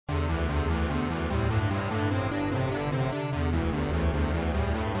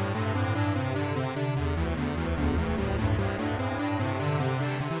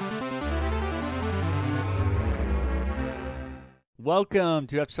Welcome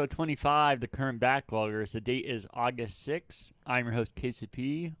to episode 25, the current Backloggers. The date is August 6th. I'm your host,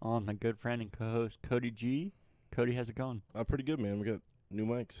 KCP, on my good friend and co-host, Cody G. Cody, how's it going? Pretty good, man. We got new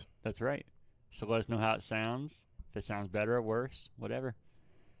mics. That's right. So let us know how it sounds. If it sounds better or worse, whatever.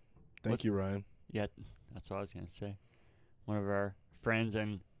 Thank you, Ryan. Yeah, that's what I was going to say. One of our friends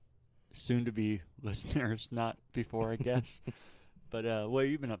and soon-to-be listeners, not before, I guess. But what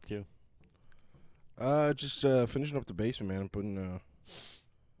have you been up to? Just finishing up the basement, man. I'm putting,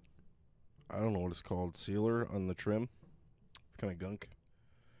 I don't know what it's called, sealer on the trim. It's kind of gunk.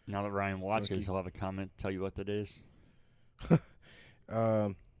 Now that Ryan watches, Gunky. he'll have a comment to tell you what that is.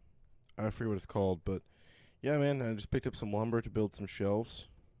 I forget what it's called, but yeah, man. I just picked up some lumber to build some shelves.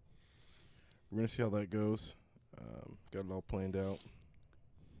 We're gonna see how that goes. Got it all planned out.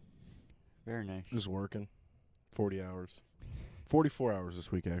 Very nice. Just working, 40 hours, 44 hours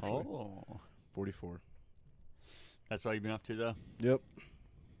this week actually. Oh. 44. That's all you've been up to, though? Yep.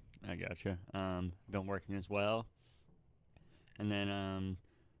 I gotcha. Been working as well. And then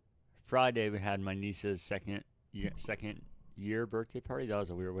Friday we had my niece's second year birthday party. That was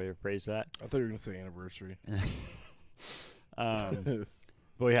a weird way to phrase that. I thought you were gonna say anniversary. But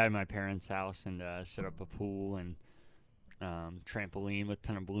we had it at my parents' house and set up a pool and trampoline with a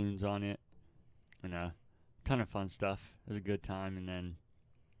ton of balloons on it and a ton of fun stuff. It was a good time. And then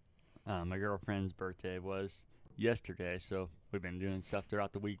my girlfriend's birthday was yesterday, so we've been doing stuff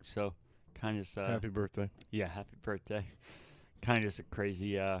throughout the week. So kind of Happy birthday. Yeah, happy birthday. Kind of just a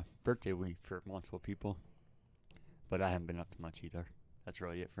crazy birthday week for multiple people. But I haven't been up to much either. That's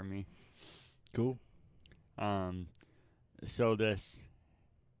really it for me. Cool. So is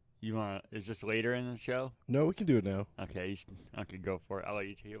this later in the show? No, we can do it now. Okay, okay, go for it. I'll let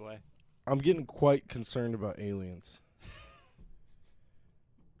you take it away. I'm getting quite concerned about aliens.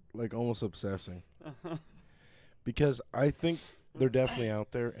 Like almost obsessing. Because I think they're definitely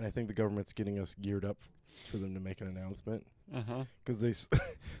out there, and I think the government's getting us geared up for them to make an announcement. Because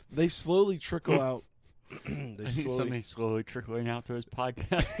they slowly trickle out. I think somebody's slowly trickling out to his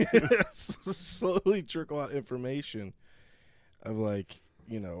podcast. slowly trickle out information of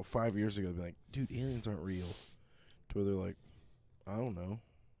 5 years ago, be like, dude, aliens aren't real. To where they're like, I don't know.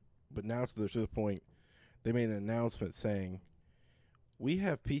 But now to the point, they made an announcement saying, we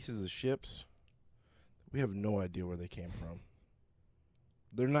have pieces of ships. We have no idea where they came from.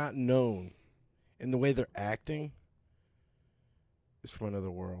 They're not known. And the way they're acting is from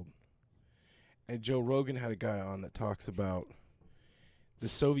another world. And Joe Rogan had a guy on that talks about the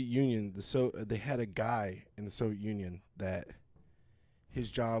Soviet Union. They had a guy in the Soviet Union that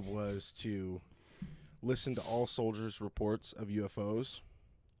his job was to listen to all soldiers' reports of UFOs.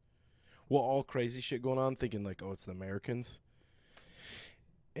 Well, all crazy shit going on, thinking like, oh, it's the Americans.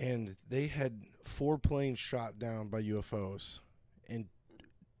 And they had 4 planes shot down by UFOs, and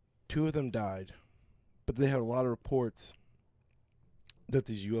 2 of them died. But they had a lot of reports that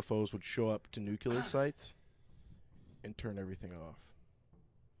these UFOs would show up to nuclear sites and turn everything off.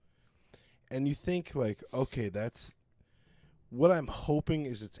 And you think, like, okay, that's... What I'm hoping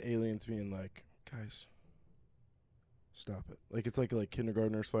is it's aliens being like, guys, stop it. Like, it's like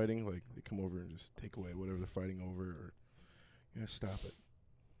kindergartners fighting. Like, they come over and just take away whatever they're fighting over, or, stop it.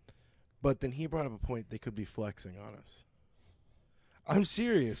 But then he brought up a point, they could be flexing on us. I'm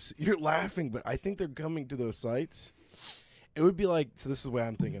serious. You're laughing, but I think they're coming to those sites. It would be like, so this is the way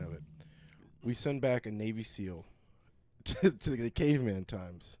I'm thinking of it. We send back a Navy SEAL to the caveman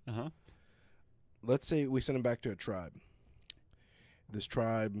times. Let's say we send him back to a tribe. This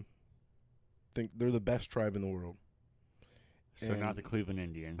tribe, think they're the best tribe in the world. So not the Cleveland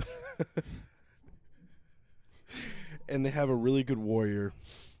Indians. And they have a really good warrior.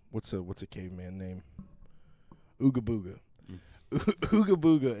 What's a caveman name? Ooga Booga. Ooga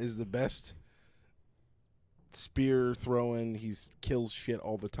Booga is the best spear throwing. He kills shit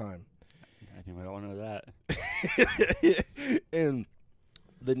all the time. I think we all know that. And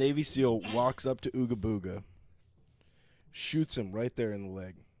the Navy SEAL walks up to Ooga Booga, shoots him right there in the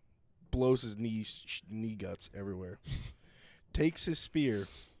leg, blows his knee guts everywhere, takes his spear,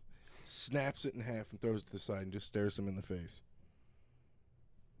 snaps it in half and throws it to the side and just stares him in the face.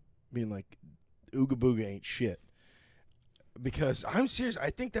 Being like, Ooga Booga ain't shit. Because I'm serious, I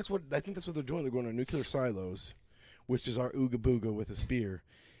think that's what they're doing. They're going to nuclear silos, which is our Ooga Booga with a spear,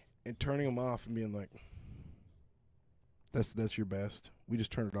 and turning them off and being like, that's your best. We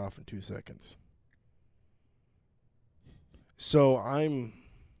just turned it off in 2 seconds. So I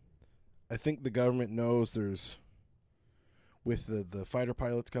think the government knows there's, with the fighter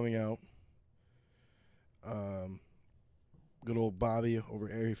pilots coming out, good old Bobby over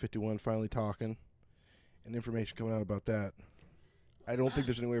at Area 51 finally talking, and information coming out about that. I don't think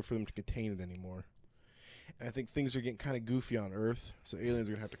there's any way for them to contain it anymore. And I think things are getting kind of goofy on Earth, so aliens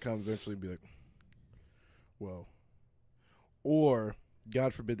are going to have to come eventually and be like, whoa. Or,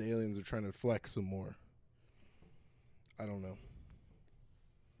 God forbid, the aliens are trying to flex some more. I don't know.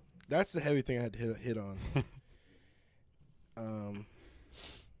 That's the heavy thing I had to hit on.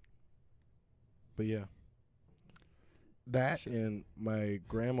 But yeah. That and my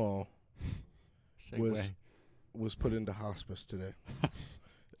grandma was put into hospice today.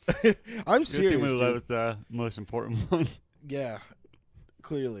 I'm serious. Good thing we left with the most important one. Yeah,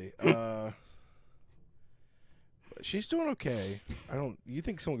 clearly. She's doing okay. You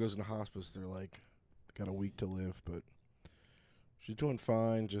think someone goes into hospice, they're like got a week to live, but she's doing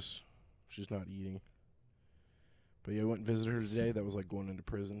fine. Just she's not eating. But yeah, I went and visited her today. That was like going into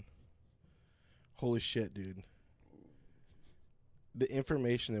prison. Holy shit, dude. The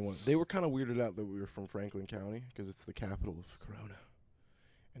information they were kind of weirded out that we were from Franklin County because it's the capital of Corona.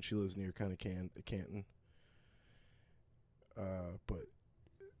 And she lives near kind of Canton. But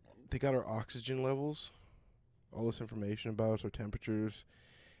they got our oxygen levels, all this information about us, our temperatures,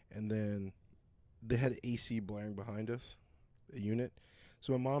 and then they had AC blaring behind us, a unit.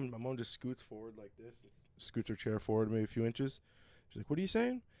 So my mom just scoots forward like this, scoots her chair forward maybe a few inches. She's like, "What are you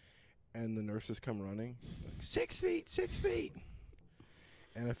saying?" And the nurses come running, like, 6 feet, 6 feet.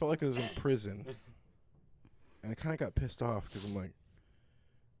 And I felt like I was in prison. And I kind of got pissed off because I'm like,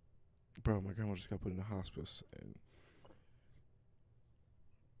 bro, my grandma just got put into hospice. And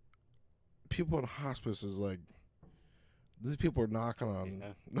people in hospice is like, these people are knocking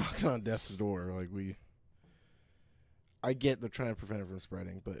on death's door. Like I get they're trying to prevent it from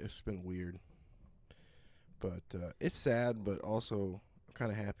spreading, but it's been weird. But it's sad, but also I'm kind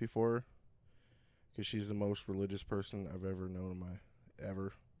of happy for her because she's the most religious person I've ever known in my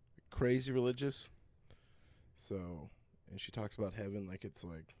ever. Crazy religious. So, and she talks about heaven like it's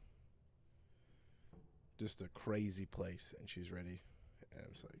like just a crazy place, and she's ready. And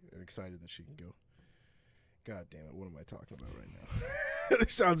I'm just like, I'm excited that she can go. God damn it, what am I talking about right now?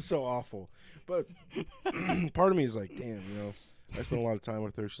 It sounds so awful. But part of me is like, damn, I spent a lot of time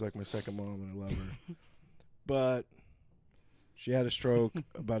with her. She's like my second mom, and I love her. But she had a stroke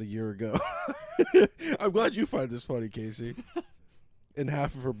about a year ago. I'm glad you find this funny, Casey. And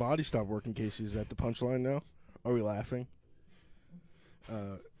half of her body stopped working, Casey. Is that the punchline now? Are we laughing?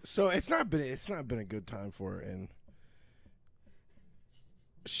 So it's not been a good time for her, and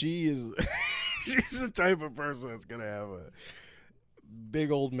she is she's the type of person that's gonna have a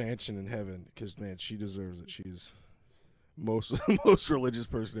big old mansion in heaven because, man, she deserves it. She's most religious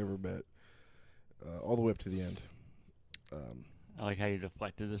person I ever met, all the way up to the end. I like how you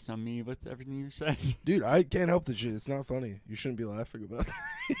deflected this on me with everything you said. Dude, I can't help the shit. It's not funny. You shouldn't be laughing about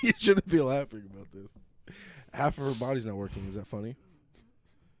You shouldn't be laughing about this. Half of her body's not working. Is that funny?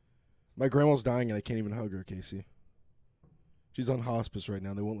 My grandma's dying and I can't even hug her, Casey. She's on hospice right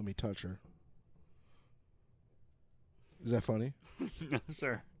now. They won't let me touch her. Is that funny? No,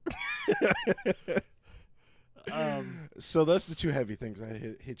 sir. So that's the two heavy things I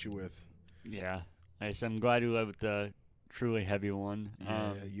hit you with. Yeah. Nice. I'm glad you led with the truly heavy one.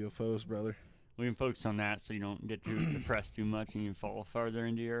 Yeah, UFOs, brother. We can focus on that so you don't get too depressed too much and you fall farther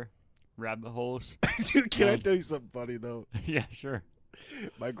into your rabbit holes. Dude, can I tell you something funny, though? Yeah, sure.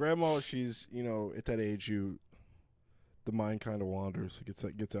 My grandma, she's, at that age, the mind kind of wanders.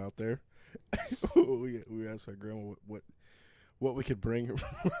 It gets out there. we asked my grandma what we could bring her.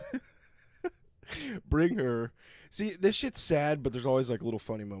 Bring her. See, this shit's sad, but there's always like little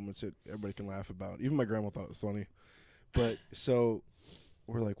funny moments that everybody can laugh about. Even my grandma thought it was funny. But so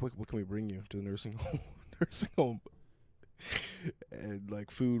we're like, what can we bring you to the nursing home? And like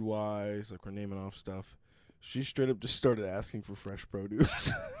food wise, like we're naming off stuff. She straight up just started asking for fresh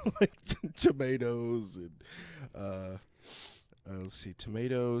produce, like tomatoes and let's see,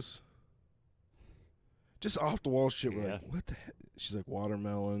 tomatoes. Just off the wall shit. We're like, what the heck? She's like,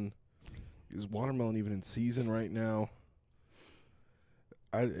 watermelon. Is watermelon even in season right now?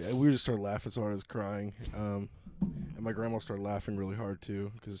 We just started laughing so hard I was crying. And my grandma started laughing really hard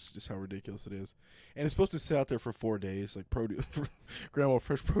too because it's just how ridiculous it is. And it's supposed to sit out there for 4 days. Like grandma,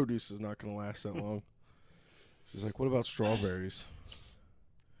 fresh produce is not going to last that long. She's like, what about strawberries?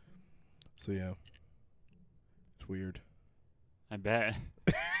 So yeah, it's weird. I bet.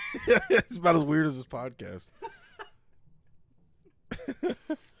 It's about as weird as this podcast.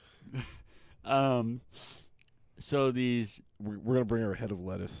 So we're gonna bring her a head of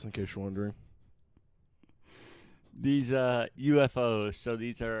lettuce in case you're wondering. These UFOs. So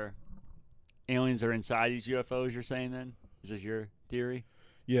these are aliens are inside these UFOs. You're saying then? Is this your theory?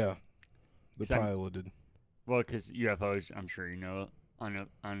 Yeah, the piloted. Well, because UFOs, I'm sure you know,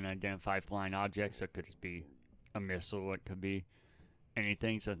 unidentified flying objects. So it could just be a missile. It could be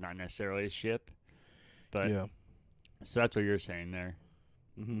anything. So it's not necessarily a ship. But Yeah. so that's what you're saying there.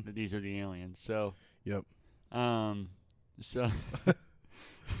 Mm-hmm. That these are the aliens. So Yep. so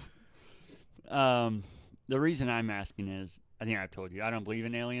the reason I'm asking is, I think I told you I don't believe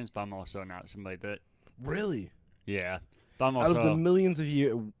in aliens, but I'm also not somebody that. Really? Yeah, but I'm Out also of the millions of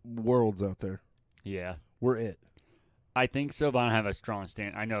worlds out there, yeah. we're it. I think so, but I don't have a strong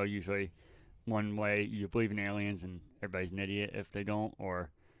stand. I know usually one way you believe in aliens and everybody's an idiot if they don't, or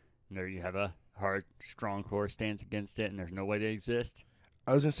there you have a hard, strong core stance against it, and there's no way they exist.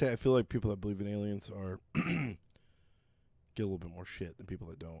 I was gonna say I feel like people that believe in aliens are get a little bit more shit than people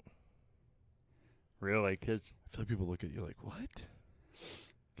that don't. Really, because I feel like people look at you like, what?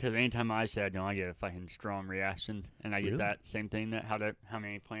 anytime I say I don't, I get a fucking strong reaction, and I get Really? that same thing, that how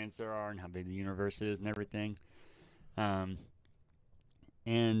many planets there are and how big the universe is and everything. And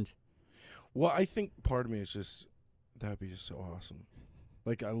Well, I think part of me is just that'd be just so awesome.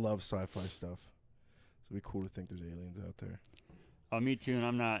 Like I love sci-fi stuff, so it'd be cool to think there's aliens out there. me too, and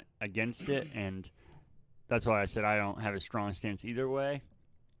I'm not against it, and that's why I said I don't have a strong stance either way.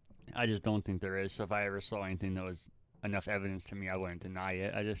 I just don't think there is. So if I ever saw anything that was enough evidence to me, I wouldn't deny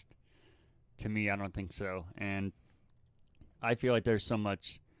it. To me, I don't think so. And I feel like there's so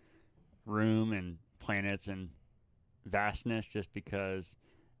much room and planets and vastness just because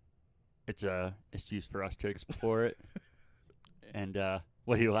it's a excuse for us to explore it. And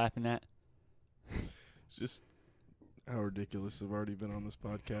what are you laughing at? It's just how ridiculous I've already been on this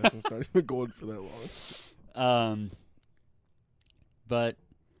podcast and it's not even going for that long. But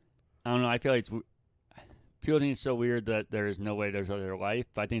I don't know. I feel like people think it's so weird that there is no way there's other life.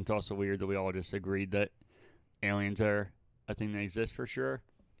 But I think it's also weird that we all just agreed that aliens are a thing that exists for sure.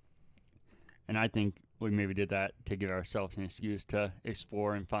 And I think we maybe did that to give ourselves an excuse to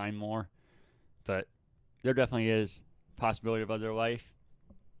explore and find more. But there definitely is possibility of other life.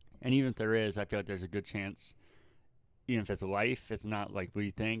 And even if there is, I feel like there's a good chance, even if it's a life, it's not like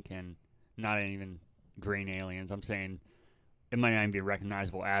we think, and not even green aliens. I'm saying it might not even be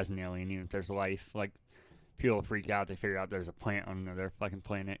recognizable as an alien, even if there's life. Like, people freak out, they figure out there's a plant on another fucking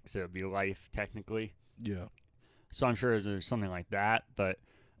planet, because it would be life, technically. Yeah. So I'm sure there's something like that, but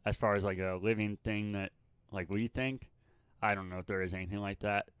as far as like a living thing that, like, we think, I don't know if there is anything like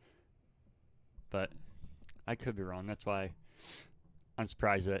that. But I could be wrong. That's why I'm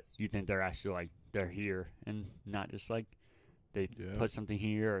surprised that you think they're actually, like, they're here and not just, like, they put something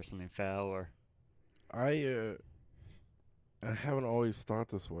here or something fell or... I haven't always thought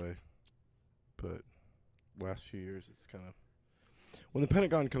this way, but last few years it's kind of... When the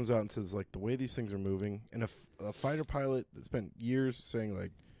Pentagon comes out and says, like, the way these things are moving, and a fighter pilot that spent years saying,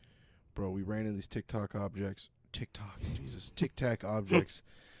 like, bro, we ran into these tic-tac objects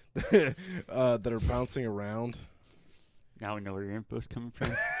that are bouncing around. Now we know where your info's coming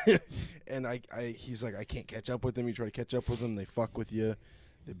from. And he's like, I can't catch up with them. You try to catch up with them, they fuck with you.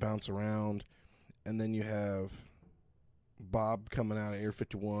 They bounce around. And then you have Bob coming out of Air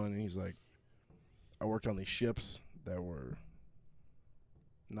 51, and he's like, I worked on these ships that were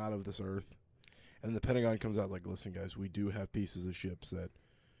not of this earth. And the Pentagon comes out like, listen, guys, we do have pieces of ships that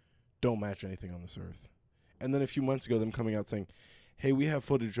don't match anything on this earth. And then a few months ago, them coming out saying, hey, we have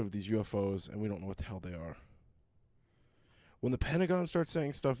footage of these UFOs, and we don't know what the hell they are. When the Pentagon starts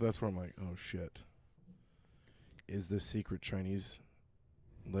saying stuff, that's where I'm like, oh, shit. Is this secret Chinese,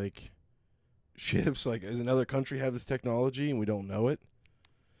 like, ships? Like, does another country have this technology and we don't know it?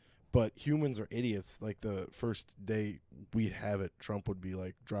 But humans are idiots. Like, the first day we'd have it, Trump would be,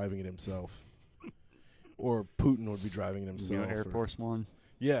 like, driving it himself. Or Putin would be driving it himself. You know, Air Force One.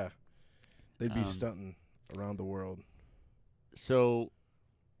 Yeah. They'd be stunting around the world. So,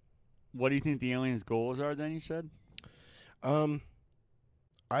 what do you think the aliens' goals are then, you said?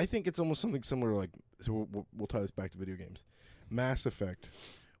 I think it's almost something similar, like, so we'll tie this back to video games. Mass Effect,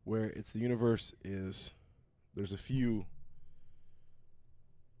 where it's the universe is, there's a few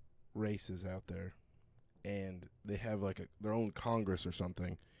races out there, and they have, like, their own Congress or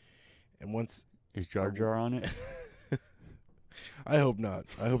something. And once... Is Jar Jar on it? I hope not.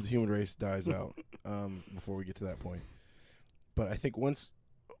 I hope the human race dies out before we get to that point. But I think once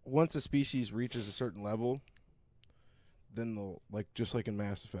a species reaches a certain level, then they'll, like, just like in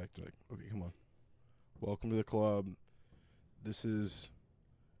Mass Effect, like, okay, come on. Welcome to the club. This is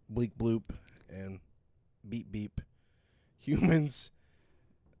Bleep Bloop and Beep Beep. Humans.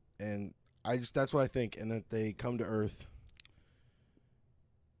 And that's what I think. And that they come to Earth.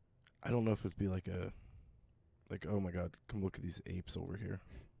 I don't know if it'd be like, oh my God, come look at these apes over here.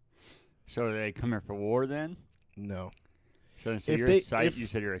 So are they come here for war then? No. So If you're they- excited. if- You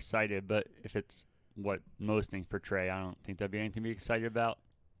said you're excited, but if it's what most things portray, I don't think that'd be anything to be excited about.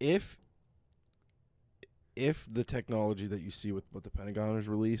 If the technology that you see with what the Pentagon has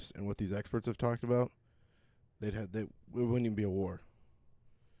released and what these experts have talked about, it wouldn't even be a war.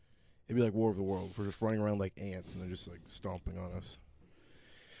 It'd be like War of the Worlds. We're just running around like ants and they're just like stomping on us.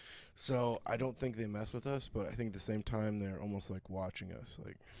 So I don't think they mess with us, but I think at the same time they're almost like watching us.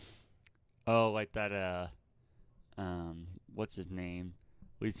 Like, Oh, like that. What's his name?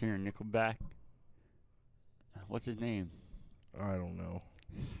 Lead singer Nickelback. What's his name? I don't know.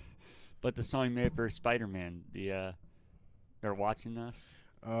 But the song he made for Spider-Man. They're watching us.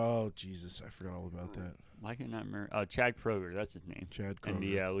 Oh Jesus, I forgot all about that. Why can I not remember? Oh, Chad Kroger. That's his name. Chad Kroger. And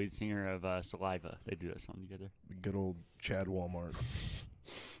the lead singer of Saliva. They do that song together. Good old Chad Walmart.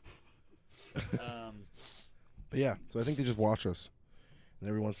 um, But yeah, so I think they just watch us. And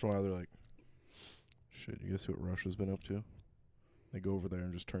every once in a while they're like, shit, you guys see what Russia's been up to? They go over there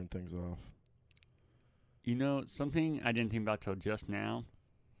and just turn things off. You know, something I didn't think about till just now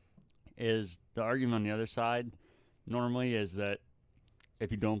is the argument on the other side normally is that if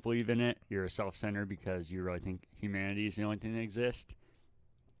you don't believe in it, you're a self-centered because you really think humanity is the only thing that exists.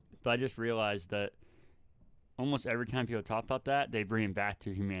 But I just realized that almost every time people talk about that, they bring it back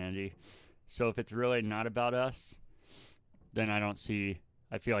to humanity. So if it's really not about us, then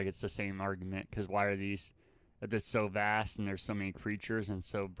I feel like it's the same argument, because why are these, if it's so vast and there's so many creatures and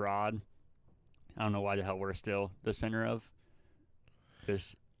so broad, I don't know why the hell we're still the center of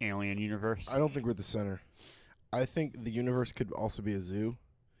this alien universe. I don't think we're the center. I think the universe could also be a zoo,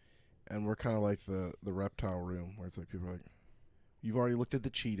 and we're kind of like the reptile room, where it's like people are like, you've already looked at the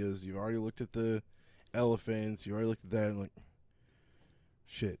cheetahs, you've already looked at the elephants, you already looked at that, and like,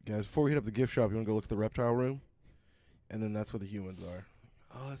 shit, guys, before we hit up the gift shop, you want to go look at the reptile room? And then that's what the humans are.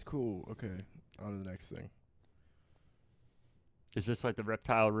 Oh, that's cool. Okay, on to the next thing. Is this like the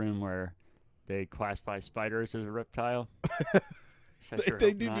reptile room where they classify spiders as a reptile?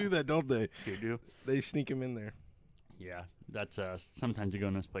 They do that, don't they? They do. They sneak them in there. Yeah, that's sometimes you go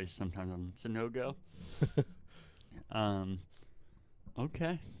in this place, sometimes it's a no-go.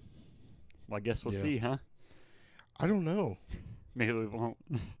 Okay. Well, I guess we'll Yeah. see, huh? I don't know. Maybe we won't.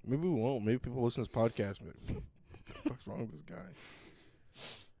 Maybe we won't. Maybe people listen to this podcast and be like, what the fuck's wrong with this guy?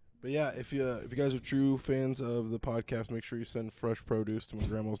 But yeah, if you guys are true fans of the podcast, make sure you send fresh produce to my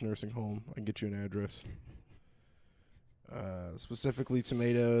grandma's nursing home. I can get you an address. Specifically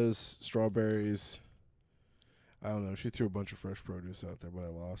tomatoes, strawberries. I don't know. She threw a bunch of fresh produce out there, but I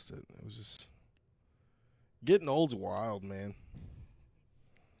lost it. It was just getting old's wild, man.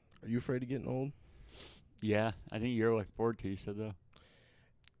 Are you afraid of getting old? Yeah, I think you're looking forward to, you said, though.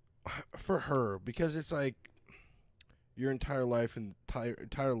 For her, because it's like your entire life and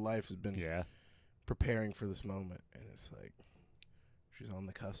entire life has been preparing for this moment, and it's like she's on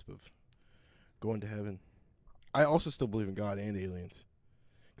the cusp of going to heaven. I also still believe in God and aliens,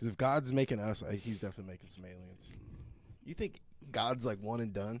 because if God's making us, he's definitely making some aliens. You think God's like one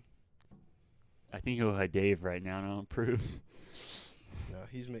and done? I think he'll have Dave right now, and I don't approve. No,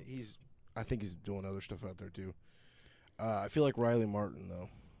 he's. I think he's doing other stuff out there too. I feel like Riley Martin though.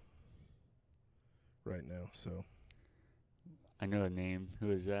 Right now, so. I know the name.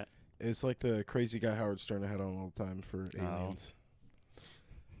 Who is that? It's like the crazy guy Howard Stern I had on all the time for aliens.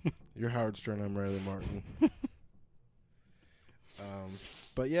 You're Howard Stern, I'm Riley Martin.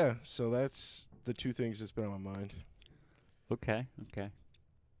 But yeah, so that's the two things that's been on my mind. Okay.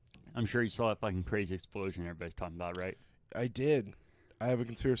 I'm sure you saw that fucking crazy explosion everybody's talking about, right? I did. I have a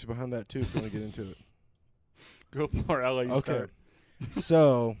conspiracy behind that too, if you want to get into it. Go for it. I'll let you start.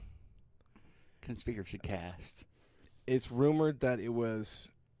 So, Conspiracy cast. it's rumored that it was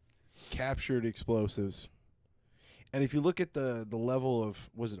captured explosives. And if you look at the level of,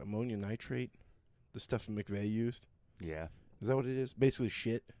 was it ammonium nitrate? The stuff McVeigh used? Yeah. Is that what it is? Basically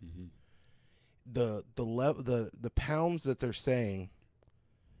shit. Mm-hmm. The pounds that they're saying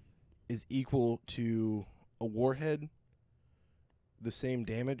is equal to a warhead, the same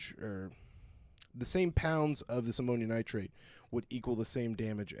damage, or the same pounds of this ammonium nitrate would equal the same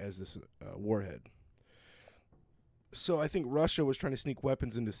damage as this warhead. So I think Russia was trying to sneak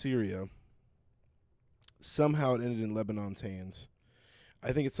weapons into Syria. Somehow it ended in Lebanon's hands.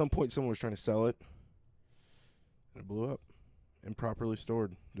 I think at some point someone was trying to sell it, and it blew up. Improperly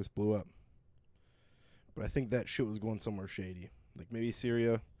stored, just blew up. But I think that shit was going somewhere shady. Like maybe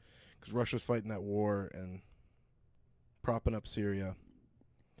Syria, because Russia's fighting that war and propping up Syria.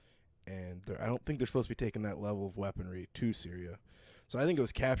 And I don't think they're supposed to be taking that level of weaponry to Syria. So I think it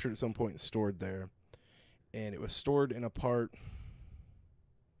was captured at some point and stored there. And it was stored in a part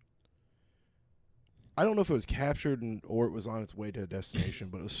I don't know if it was captured or it was on its way to a destination,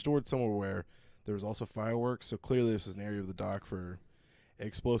 but it was stored somewhere where there was also fireworks. So clearly, this is an area of the dock for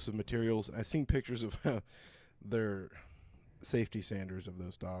explosive materials. I've seen pictures of their safety sanders of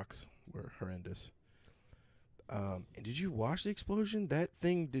those docks were horrendous. And did you watch the explosion? That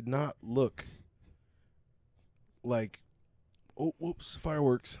thing did not look like, oh, whoops,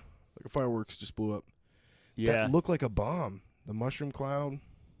 fireworks. Like a fireworks just blew up. Yeah. That looked like a bomb. The mushroom cloud.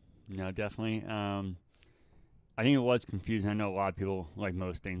 No, definitely. I think it was confusing. I know a lot of people, like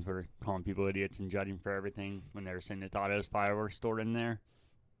most things, were calling people idiots and judging for everything when they were saying they thought it was fireworks stored in there.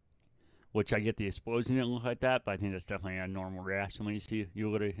 Which I get the explosion didn't look like that, but I think that's definitely a normal reaction when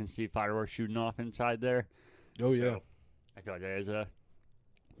you literally can see fireworks shooting off inside there. Oh, So, yeah. I feel like that is a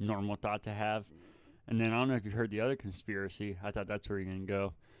normal thought to have. And then I don't know if you heard the other conspiracy. I thought that's where you're going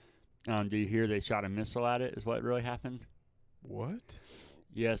to go. Do you hear they shot a missile at it is what really happened? What?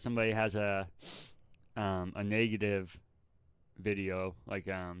 Yeah, somebody has a negative video, like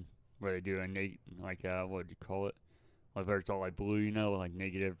where they do what do you call it? Like where it's all like blue, like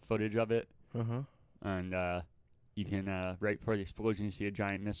negative footage of it. Uh-huh. And you can right before the explosion, you see a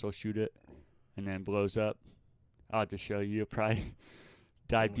giant missile shoot it, and then it blows up. I'll have to show you. You'll probably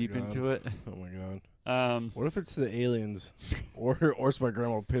dive deep into it. Oh my god. What if it's the aliens, or it's my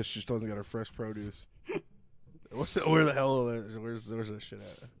grandma pissed she still hasn't got her fresh produce? Where the hell where's that shit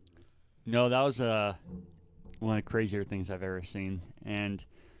at? No, that was one of the crazier things I've ever seen, and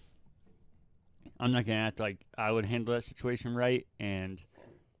I'm not gonna act like I would handle that situation right, and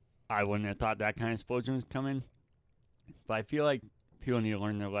I wouldn't have thought that kind of explosion was coming. But I feel like people need to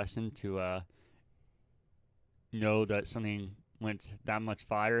learn their lesson to know that something went that much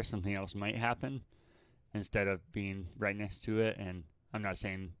fire, something else might happen, instead of being right next to it. And I'm not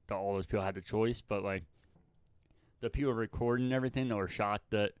saying that all those people had the choice, but like the people recording everything that were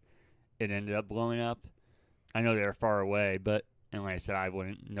shocked that it ended up blowing up. I know they were far away, and like I said, I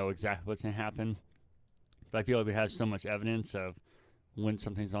wouldn't know exactly what's going to happen. But I feel like we have so much evidence of when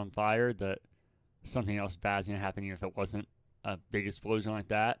something's on fire that something else bad is going to happen, even if it wasn't a big explosion like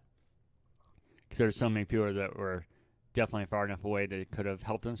that. Because there's so many people that were definitely far enough away they could have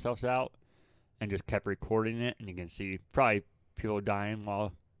helped themselves out and just kept recording it. And you can see probably people dying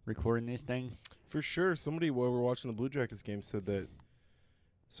while recording these things. For sure. Somebody, while we were watching the Blue Jackets game, said that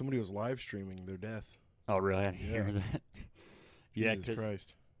somebody was live streaming their death. Oh, really? I didn't hear that. Yeah, Jesus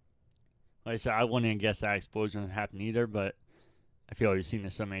Christ. Like I said, I wouldn't guess that explosion would happen either, but I feel like you've seen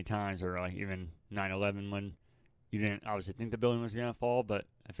this so many times, or like even 9/11 when you didn't obviously think the building was going to fall, but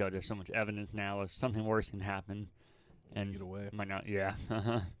I feel like there's so much evidence now of something worse can happen. And get away. Might not, yeah.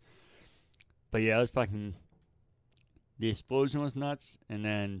 But yeah, it was fucking, the explosion was nuts, and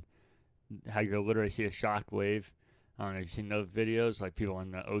then how you literally see a shock wave. I don't know if you've seen those videos, like people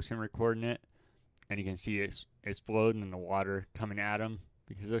in the ocean recording it, and you can see it explode and then the water coming at them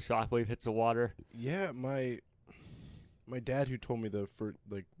because the shock wave hits the water. Yeah, my dad, who told me the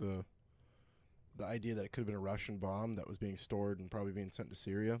idea that it could have been a Russian bomb that was being stored and probably being sent to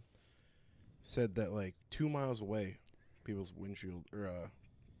Syria, said that like 2 miles away, people's windshield or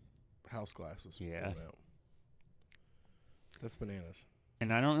house glass was blown out. That's bananas.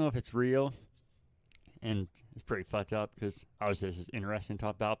 And I don't know if it's real, and it's pretty fucked up because obviously this is interesting to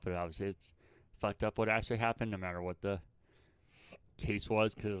talk about, but obviously it's fucked up what actually happened, no matter what the case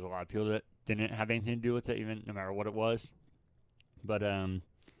was, because there's a lot of people that didn't have anything to do with it, even no matter what it was. But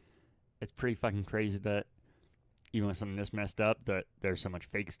it's pretty fucking crazy that even with something this messed up, that there's so much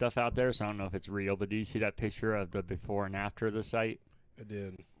fake stuff out there. So I don't know if it's real. But do you see that picture of the before and after of the site? I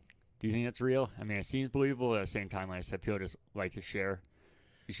did. Do you think it's real? I mean, it seems believable. At the same time, like I said, people just like to share.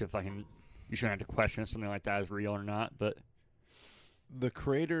 You shouldn't have to question if something like that is real or not. But the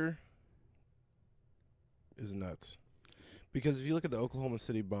crater is nuts. Because if you look at the Oklahoma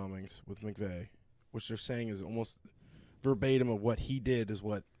City bombings with McVeigh, which they're saying is almost verbatim of what he did is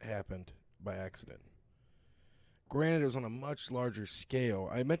what happened by accident. Granted, it was on a much larger scale.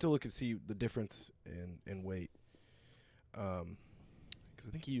 I meant to look and see the difference in weight. Because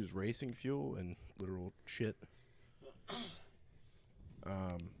I think he used racing fuel and literal shit.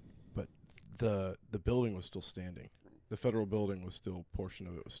 But the building was still standing. The federal building was still, portion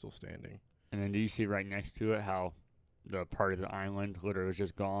of it was still standing. And then do you see right next to it how the part of the island literally was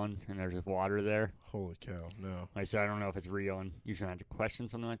just gone and there's just water there? Holy cow, no. Like I said, I don't know if it's real and you shouldn't have to question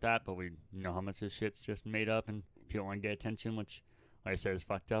something like that, but we know how much this shit's just made up and people want to get attention, which, like I said, is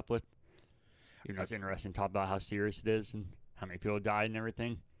fucked up with. Even though it's interesting to talk about how serious it is and how many people died and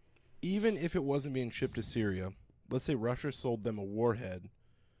everything. Even if it wasn't being shipped to Syria, let's say Russia sold them a warhead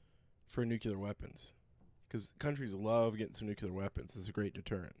for nuclear weapons. Because countries love getting some nuclear weapons. It's a great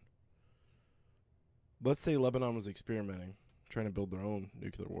deterrent. let's say Lebanon was experimenting, trying to build their own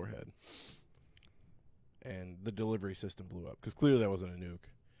nuclear warhead, and the delivery system blew up, because clearly that wasn't a nuke,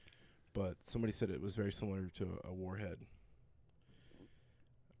 but somebody said it was very similar to a warhead.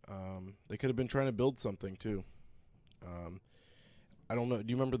 They could have been trying to build something too. I don't know. Do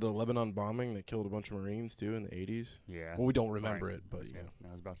you remember the Lebanon bombing that killed a bunch of Marines too in the 80s? Yeah. Well, we don't remember it, but yeah.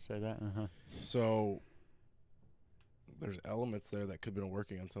 I was about to say that. So there's elements there that could have been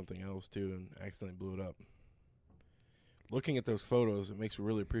working on something else too, and accidentally blew it up. Looking at those photos, it makes me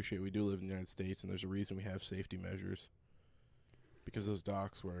really appreciate we do live in the United States, and there's a reason we have safety measures. Because those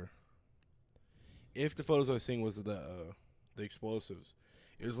docks were, if the photos I was seeing was the explosives,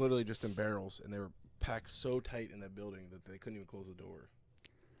 it was literally just in barrels, and they were packed so tight in that building that they couldn't even close the door.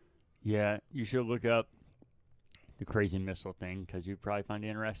 Yeah, you should look up the crazy missile thing, because you'd probably find it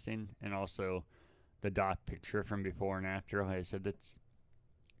interesting, and also the dock picture from before and after. Like I said, that's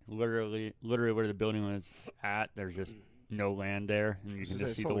literally where the building was at. There's just no land there, and you can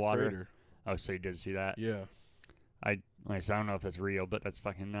just see the water. Crater. Oh, so you did see that? Yeah. Like I said, I don't know if that's real, but that's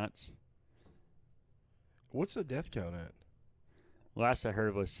fucking nuts. What's the death count at? Last I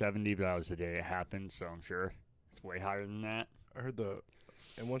heard was 70, but that was the day it happened, so I'm sure it's way higher than that. I heard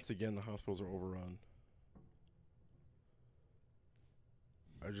and once again, the hospitals are overrun.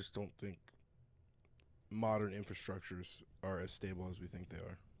 I just don't think modern infrastructures are as stable as we think they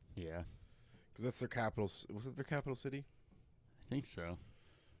are. Yeah. Because that's their capital. Was it their capital city? I think so.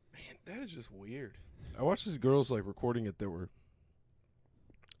 Man, that is just weird. I watched these girls like recording it. They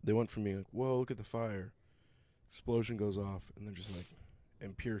went from being like, "Whoa, look at the fire!" Explosion goes off, and they're just like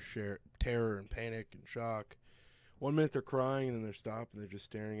in pure terror and panic and shock. 1 minute they're crying, and then they stop, and they're just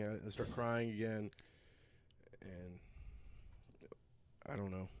staring at it, and they start crying again. And I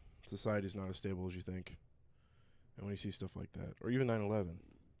don't know. Society's not as stable as you think. And when you see stuff like that, or even 9/11,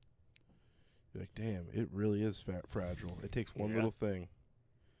 you're like, damn, it really is fragile. It takes one little thing.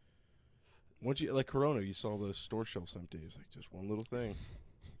 Once you, like Corona, you saw the store shelves empty. It's like just one little thing.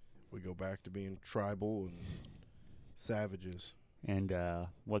 We go back to being tribal and savages. And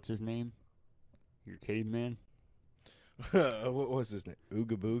what's his name? Your caveman? What was his name?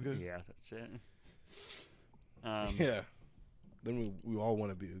 Ooga Booga? Yeah, that's it. Yeah. Then we all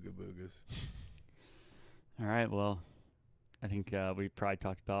want to be Ooga Boogas. All right, well, I think we probably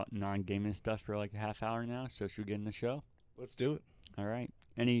talked about non-gaming stuff for like a half hour now, so should we get in the show? Let's do it. All right.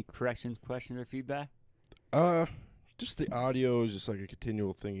 Any corrections, questions, or feedback? Just the audio is just like a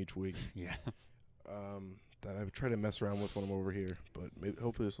continual thing each week. Yeah. That I try to mess around with when I'm over here, but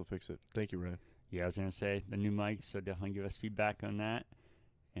hopefully this will fix it. Thank you, Ryan. Yeah, I was gonna say the new mics, so definitely give us feedback on that,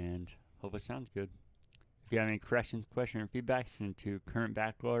 and hope it sounds good. If you have any corrections, questions, or feedback, send to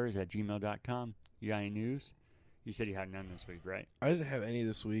currentbackloggers@gmail.com. You got any news? You said you had none this week, right? I didn't have any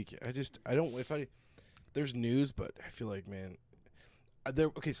this week. I don't. There's news, but I feel like, man,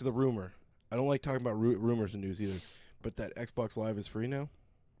 okay. So the rumor. I don't like talking about rumors and news either. But that Xbox Live is free now.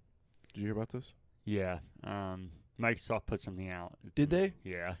 Did you hear about this? Yeah. Microsoft put something out. Did they?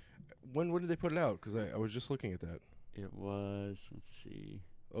 Yeah. When did they put it out? Because I was just looking at that. It was. Let's see.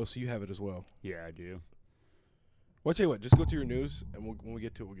 Oh, so you have it as well? Yeah, I do. Well, I'll tell you what. Just go to your news, and when we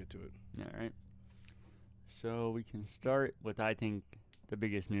get to it, we'll get to it. All right. So we can start with, I think, the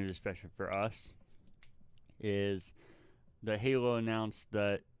biggest news, especially for us, is the Halo announced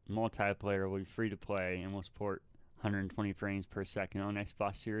that multiplayer will be free to play and will support 120 frames per second on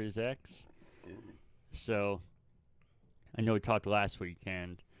Xbox Series X. So I know we talked last week,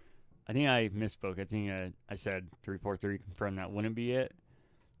 and I think I misspoke. I think I said 343 confirmed that wouldn't be it,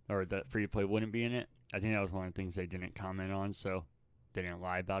 or that free to play wouldn't be in it. I think that was one of the things they didn't comment on, so they didn't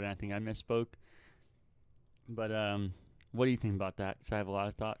lie about it. I think I misspoke. But what do you think about that? Because I have a lot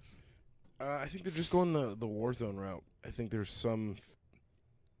of thoughts. I think they're just going the Warzone route. I think there's some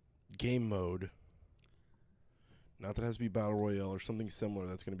game mode, not that it has to be Battle Royale or something similar,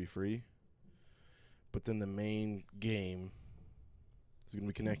 that's going to be free. But then the main game is going to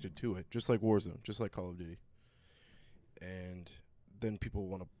be connected to it, just like Warzone, just like Call of Duty. And then people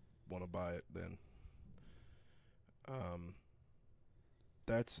want to buy it then.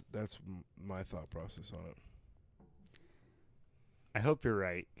 That's my thought process on it. I hope you're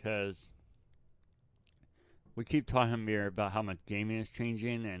right, because we keep talking here about how much gaming is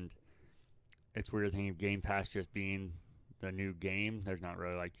changing, and it's weird thinking of Game Pass just being the new game. There's not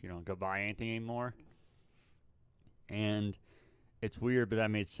really like, go buy anything anymore. And it's weird, but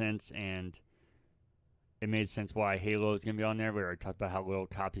that made sense, and it made sense why Halo is going to be on there. We already talked about how little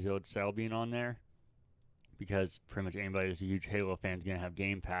copies it would sell being on there, because pretty much anybody that's a huge Halo fan is going to have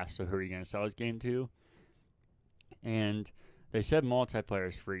Game Pass, so who are you going to sell this game to? And they said multiplayer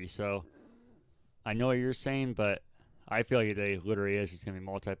is free, so I know what you're saying, but I feel like they literally is just gonna be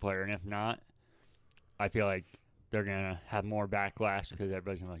multiplayer, and if not, I feel like they're gonna have more backlash because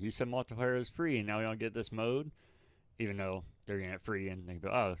everybody's gonna be like, you said multiplayer is free, and now we don't get this mode, even though they're getting it free, and they go,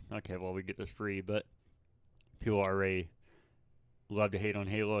 oh, okay, well we get this free, but people already love to hate on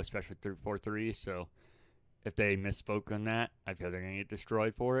Halo, especially with 343. So if they misspoke on that, I feel they're gonna get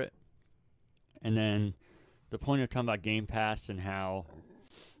destroyed for it. And then the point of talking about Game Pass and how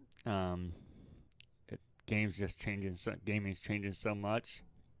um, games just changing, gaming's changing so much,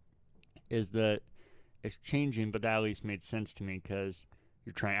 is that it's changing, but that at least made sense to me because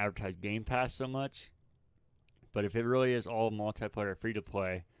you're trying to advertise Game Pass so much. But if it really is all multiplayer free to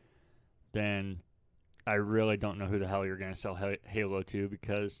play, then I really don't know who the hell you're going to sell Halo to,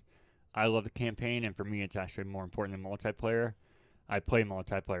 because I love the campaign, and for me, it's actually more important than multiplayer. I play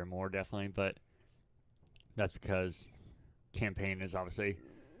multiplayer more, definitely, but that's because campaign is obviously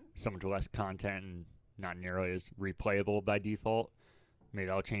so much less content and not nearly as replayable by default. Maybe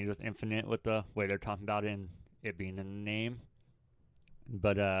that'll change with Infinite with the way they're talking about it and it being in the name.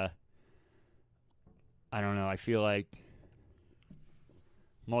 But I don't know. I feel like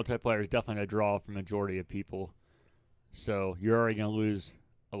multiplayer is definitely a draw for majority of people. So you're already going to lose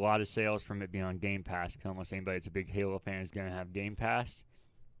a lot of sales from it being on Game Pass, because almost anybody that's a big Halo fan is going to have Game Pass.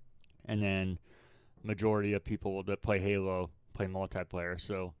 And then majority of people that play Halo play multiplayer.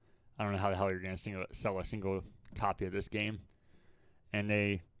 So I don't know how the hell you're going to sell a single copy of this game. And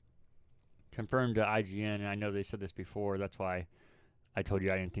they confirmed to IGN, and I know they said this before, that's why I told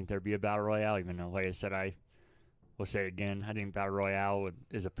you I didn't think there'd be a Battle Royale, even though, like I said, I will say it again, I think Battle Royale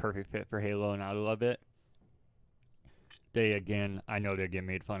is a perfect fit for Halo, and I love it. I know they get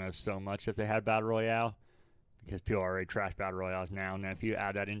made fun of so much if they had Battle Royale, because people already trash Battle Royales now, and then if you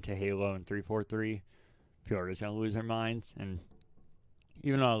add that into Halo and 343, people are just going to lose their minds. And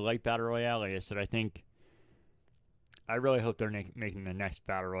even though I like Battle Royale, like I said, I really hope they're making the next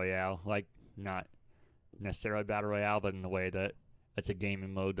Battle Royale, like, not necessarily Battle Royale, but in the way that it's a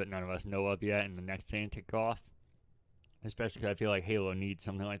gaming mode that none of us know of yet, and the next thing to kick off. Especially because I feel like Halo needs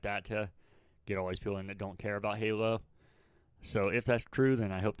something like that to get all these people in that don't care about Halo. So if that's true,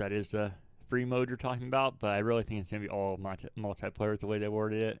 then I hope that is the free mode you're talking about, but I really think it's going to be all multiplayer the way they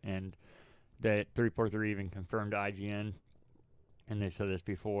worded it, and that 343 even confirmed to IGN, and they said this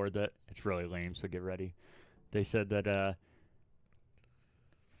before, that it's really lame, so get ready. They said that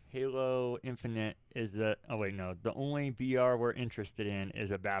Halo Infinite is the only VR we're interested in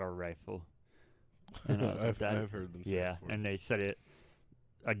is a battle rifle. And I was I've heard them say yeah, that before. and they said it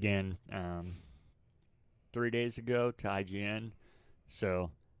again 3 days ago to IGN. So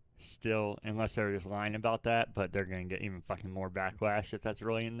still, unless they're just lying about that, but they're going to get even fucking more backlash if that's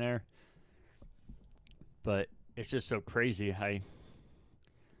really in there. But it's just so crazy.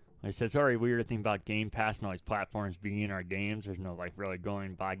 I said, it's already weird to think about Game Pass and all these platforms being in our games. There's no, like, really going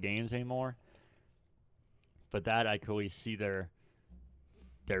to buy games anymore. But that, I could always see their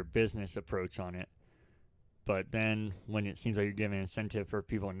business approach on it. But then, when it seems like you're giving an incentive for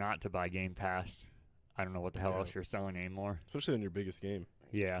people not to buy Game Pass, I don't know what the hell else you're selling anymore. Especially in your biggest game.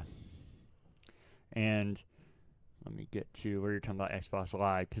 Yeah. And let me get to where you're talking about Xbox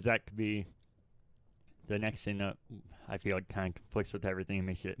Live, because that could be the next thing that I feel like kind of conflicts with everything and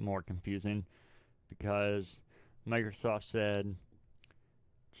makes it more confusing, because Microsoft said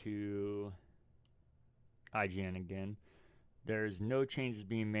to IGN again, there's no changes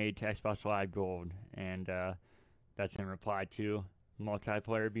being made to Xbox Live Gold, and that's in reply to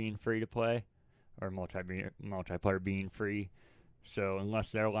multiplayer being free to play, or multiplayer being free. So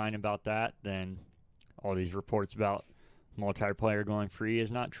unless they're lying about that, then all these reports about multiplayer going free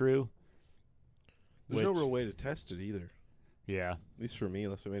is not true. There's no real way to test it either. Yeah. At least for me,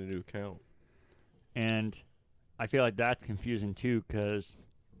 unless I made a new account. And I feel like that's confusing too, because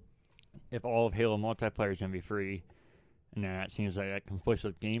if all of Halo multiplayer is going to be free, and then that seems like that conflicts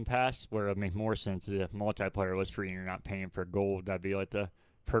with Game Pass, where it would make more sense is if multiplayer was free and you're not paying for gold. That'd be like the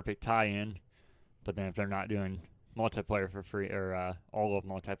perfect tie-in. But then if they're not doing multiplayer for free, or all of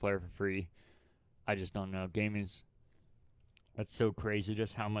multiplayer for free, I just don't know. That's so crazy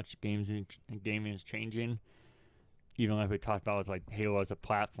just how much gaming is changing. Even like we talked about with like Halo as a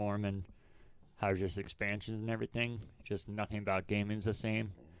platform and how there's just expansions and everything. Just nothing about gaming is the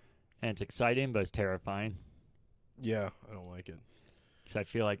same. And it's exciting, but it's terrifying. Yeah, I don't like it. Because I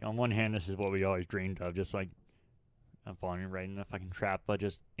feel like on one hand, this is what we always dreamed of. Just like, I'm falling right in the fucking trap, but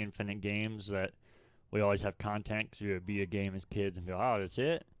just infinite games that we always have content, because we would beat a game as kids and go, oh, that's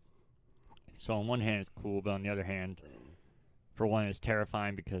it? So on one hand, it's cool, but on the other hand, for one, it's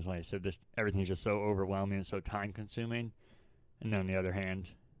terrifying because, like I said, everything's just so overwhelming and so time-consuming. And then on the other hand,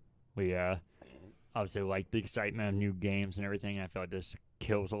 we obviously like the excitement of new games and everything. I feel like this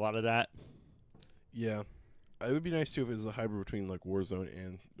kills a lot of that. Yeah. It would be nice, too, if it was a hybrid between, like, Warzone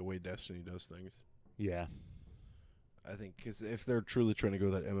and the way Destiny does things. Yeah. I think because if they're truly trying to go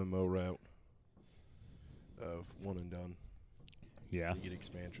that MMO route of one and done, Yeah. you get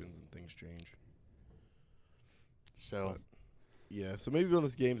expansions and things change. So, But, yeah, so maybe on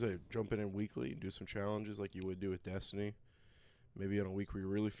these games I jump in weekly and do some challenges like you would do with Destiny. Maybe on a week where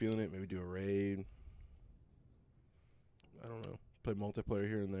you're really feeling it, maybe do a raid. I don't know. Play multiplayer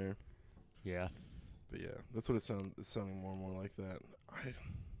here and there. yeah. But yeah, that's what it sounds. It's sounding more and more like that.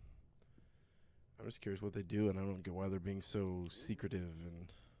 I'm just curious what they do, and I don't get why they're being so secretive.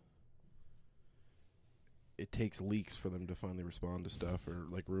 And it takes leaks for them to finally respond to stuff, or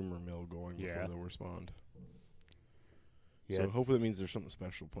like rumor mill going before they'll respond. Yeah. So hopefully that means there's something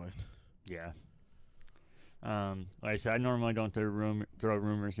special planned. Yeah. Like I said, I normally don't throw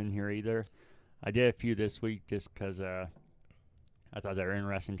rumors in here either. I did a few this week just because I thought they were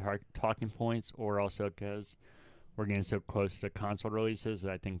interesting talking points, or also because we're getting so close to console releases.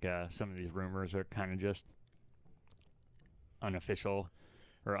 I think some of these rumors are kind of just unofficial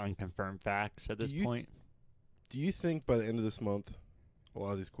or unconfirmed facts at this point. Do you think by the end of this month, a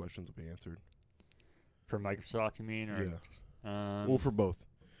lot of these questions will be answered? For Microsoft, you mean? Or Yeah. just, Well, for both.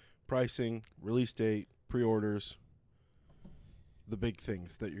 Pricing, release date, pre-orders, the big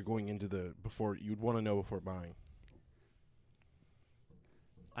things that you're going into before you'd want to know before buying.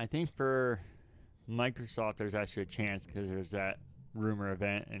 I think for Microsoft, there's actually a chance because there's that rumor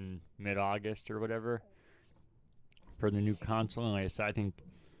event in mid-August or whatever for the new console. And like I said, I think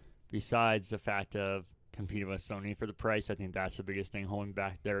besides the fact of competing with Sony for the price, I think that's the biggest thing holding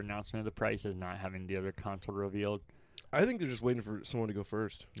back their announcement of the price is not having the other console revealed. I think they're just waiting for someone to go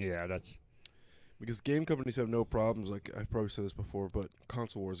first. Yeah, that's... Because game companies have no problems. Like, I probably said this before, but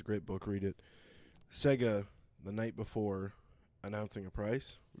Console Wars is a great book. Read it. Sega, the night before announcing a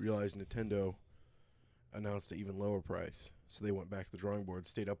price, realized Nintendo announced an even lower price. So they went back to the drawing board,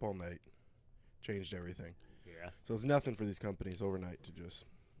 stayed up all night, changed everything. Yeah. So it's nothing for these companies overnight to just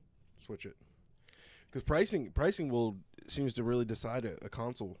switch it. Because pricing seems to really decide a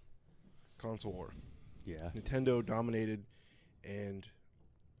console war. Yeah. Nintendo dominated, and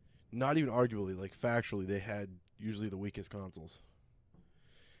not even arguably, like factually, they had usually the weakest consoles.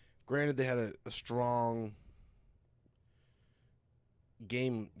 Granted, they had a strong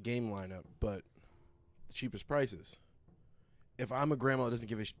game lineup, but the cheapest prices. If I'm a grandma that doesn't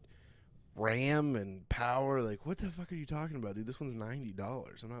give a RAM and power, like, what the fuck are you talking about, dude? This one's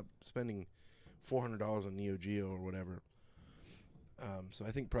 $90. I'm not spending $400 on Neo Geo or whatever. So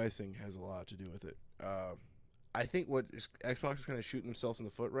I think pricing has a lot to do with it. I think Xbox is kind of shooting themselves in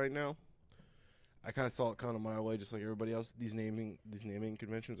the foot right now. I kind of saw it kind of my way, just like everybody else. These naming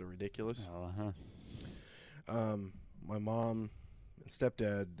conventions are ridiculous. My mom and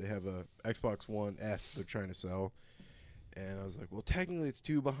stepdad, they have a Xbox One S they're trying to sell. And I was like, well, technically it's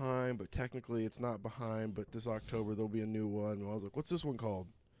 2 behind, but technically it's not behind. But this October there'll be a new one. And I was like, what's this one called?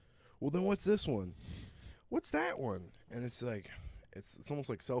 Well, then what's this one? What's that one? And it's like, it's almost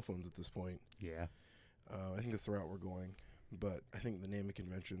like cell phones at this point. Yeah. I think that's the route we're going. But I think the naming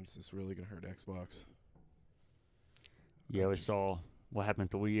conventions is really going to hurt Xbox. Yeah, we saw what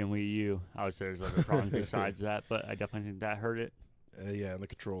happened to Wii and Wii U. Obviously, there's other problems besides that, but I definitely think that hurt it. Yeah, and the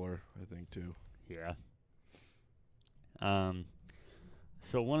controller, I think, too. Yeah.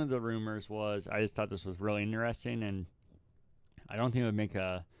 So one of the rumors was, I just thought this was really interesting, and I don't think it would make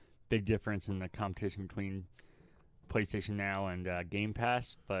a big difference in the competition between PlayStation Now and Game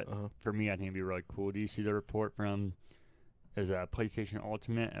Pass, but for me, I think it'd be really cool. Do you see the report from PlayStation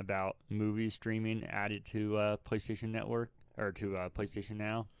Ultimate about movie streaming added to PlayStation Network or to PlayStation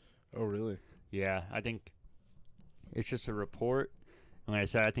Now? Oh, really? Yeah, I think it's just a report. And like I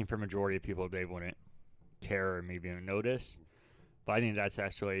said, I think for majority of people, they wouldn't care or maybe even notice. But I think that's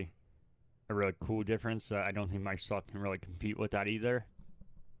actually a really cool difference. I don't think Microsoft can really compete with that either,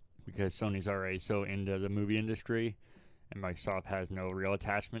 because Sony's already so into the movie industry, and Microsoft has no real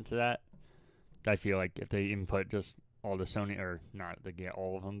attachment to that. I feel like if they input just all the Sony, or not they get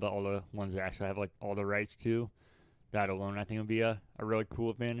all of them, but all the ones that actually have like all the rights to, that alone I think would be a really cool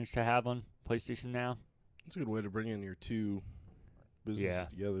advantage to have on PlayStation Now. It's a good way to bring in your two businesses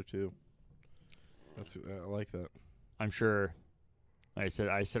together too. I like that. I'm sure, like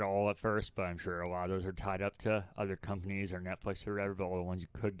I said all at first, but I'm sure a lot of those are tied up to other companies or Netflix or whatever, but all the ones you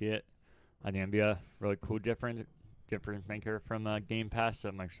could get, I think it'd be a really cool difference maker from Game Pass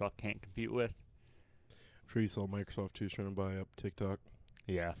that Microsoft can't compete with. I'm sure you saw Microsoft too trying to buy up TikTok.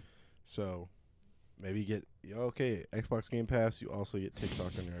 Yeah. So maybe you get, Xbox Game Pass, you also get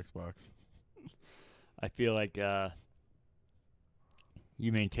TikTok on your Xbox. I feel like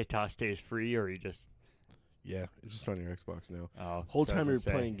you mean TikTok stays free, or you just Yeah, it's just on your Xbox now. so I Whole was time gonna you're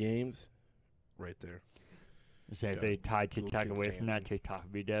say, playing games, right there. say if Got they a tied little TikTok kids away from that, dancing. TikTok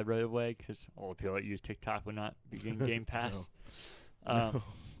would be dead right away because all the people that use TikTok would not be getting Game Pass. No,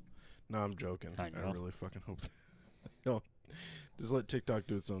 no, I'm joking. I know. really fucking hope. No, just let TikTok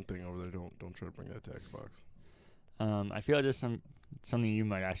do its own thing over there. Don't try to bring that to Xbox. I feel like there's something you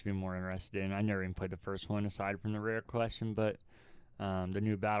might actually be more interested in. I never even played the first one aside from the rare question, but the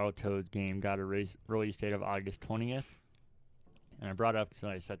new Battletoads game got a release date of August 20th. And I brought it up because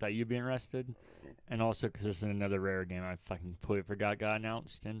I said that you'd be interested. And also because this is another rare game I fucking completely forgot got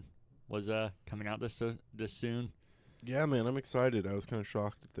announced and was coming out this soon. Yeah, man, I'm excited. I was kind of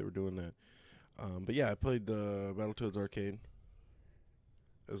shocked that they were doing that. But yeah, I played the Battletoads arcade.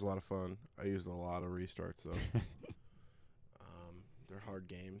 It was a lot of fun. I used a lot of restarts though. They're hard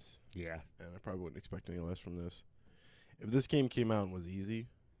games, Yeah. and I probably wouldn't expect any less from this. If this game came out and was easy,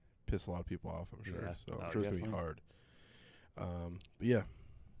 piss a lot of people off, I'm sure. Yeah. So I'm Oh, sure it's gonna be definitely. hard. But yeah,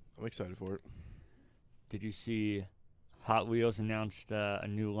 I'm excited for it. Did you see Hot Wheels announced a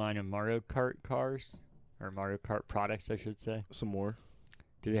new line of Mario Kart cars? Or Mario Kart products, I should say. Some more.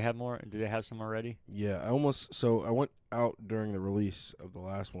 Do they have more? Do they have some already? Yeah, I went out during the release of the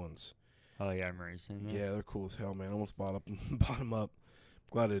last ones. Oh, yeah, I'm already seeing this. Yeah, they're cool as hell, man. I almost bought them up.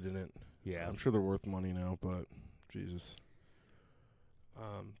 Glad I didn't. Yeah. I'm sure they're worth money now, but Jesus.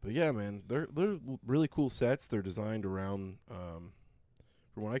 But yeah, man, they're really cool sets. They're designed around, from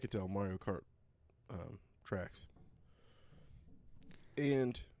what I could tell, Mario Kart tracks,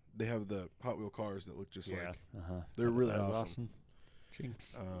 and they have the Hot Wheel cars that look just like. They're really awesome.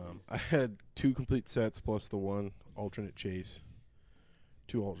 Jinx. I had 2 complete sets plus the one alternate chase.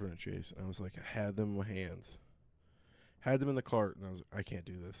 2 alternate chase. And I was like, I had them in my hands. Had them in the cart, and I was like, I can't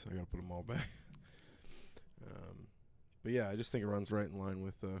do this. I got to put them all back. But yeah, I just think it runs right in line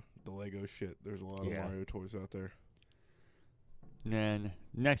with the Lego shit. There's a lot of Mario toys out there. And then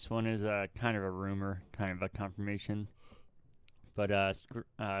next one is kind of a rumor, kind of a confirmation. But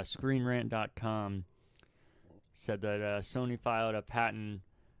ScreenRant.com said that Sony filed a patent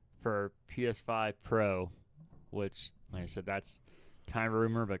for PS5 Pro, which, like I said, that's kind of a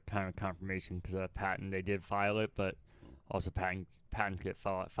rumor, but kind of a confirmation because a patent, they did file it, but also patents get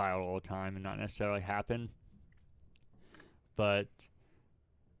filed all the time and not necessarily happen. But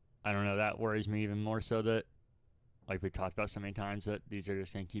I don't know, that worries me even more so that, like we talked about so many times, that these are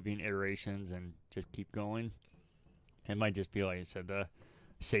just going to keep being iterations and just keep going. It might just be, like I said, the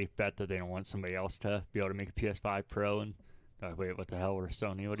safe bet that they don't want somebody else to be able to make a PS5 Pro and like, wait, what the hell, we're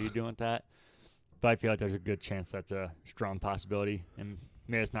Sony, what are you doing with that? But I feel like there's a good chance that's a strong possibility. And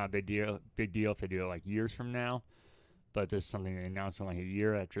maybe it's not a big deal if they do it like years from now. But this is something they announced in like a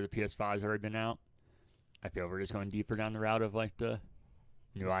year after the PS5's already been out. I feel we're just going deeper down the route of like the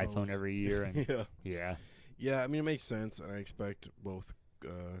new iPhone phones. every year. And Yeah. Yeah, I mean, it makes sense, and I expect both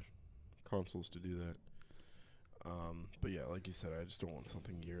consoles to do that. But yeah, like you said, I just don't want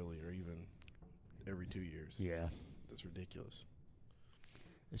something yearly or even every 2 years. Yeah. That's ridiculous.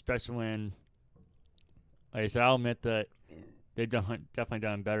 Especially when, like I said, I'll admit that they've definitely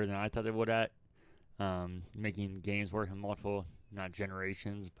done better than I thought they would at making games work on multiple, not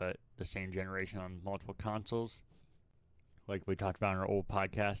generations, but the same generation on multiple consoles. Like we talked about in our old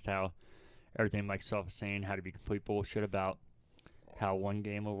podcast, how everything Microsoft was saying had to be complete bullshit about how one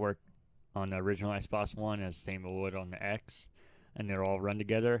game will work on the original Xbox One as the same it would on the X, and they'll all run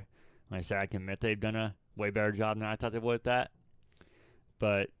together. Like I said, I can admit they've done a way better job than I thought they would at that.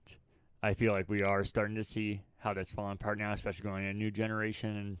 But I feel like we are starting to see how that's falling apart now, especially going into a new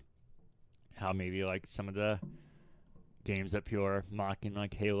generation, and how maybe like some of the games that people are mocking,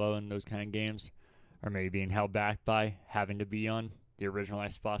 like Halo and those kind of games, are maybe being held back by having to be on the original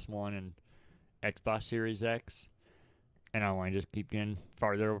Xbox One and Xbox Series X. And I want to just keep getting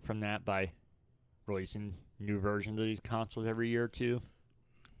farther from that by releasing new versions of these consoles every year or two.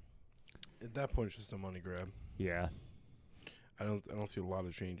 At that point, it's just a money grab. Yeah. I don't see a lot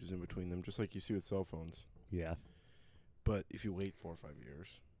of changes in between them, just like you see with cell phones. Yeah. But if you wait 4 or 5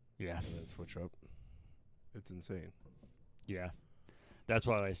 years, Yeah. and then switch up, it's insane. Yeah. That's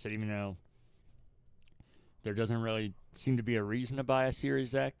why I said, even though there doesn't really seem to be a reason to buy a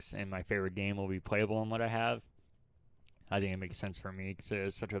Series X, and my favorite game will be playable on what I have, I think it makes sense for me because it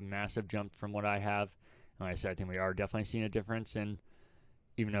is such a massive jump from what I have. And like I said, I think we are definitely seeing a difference in,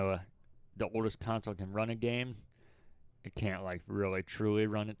 even though the oldest console can run a game, it can't like really truly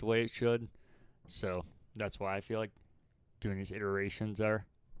run it the way it should. So that's why I feel like doing these iterations are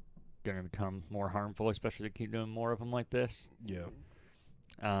going to become more harmful, especially to keep doing more of them like this. Yeah.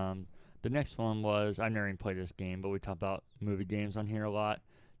 The next one was, I've never even played this game, but we talk about movie games on here a lot.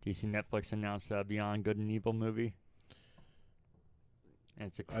 Do you see Netflix announced a Beyond Good and Evil movie?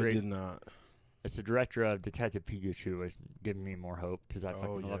 And I did not. It's the director of Detective Pikachu, which giving me more hope because I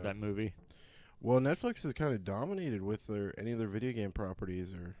fucking love that movie. Well, Netflix is kind of dominated with any of their video game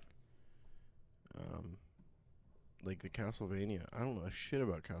properties or like the Castlevania. I don't know shit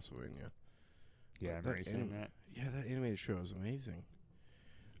about Castlevania. Yeah, I've already seen that. Yeah, that animated show is amazing.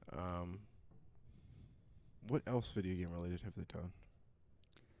 What else video game related have they done?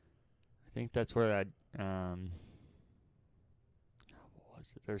 I think that's where that what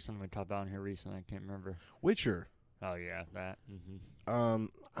was it? There's something we talked about in here recently. I can't remember. Witcher. Oh yeah, that. Mm-hmm.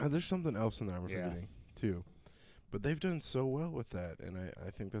 There's something else in there I'm forgetting too, but they've done so well with that, and I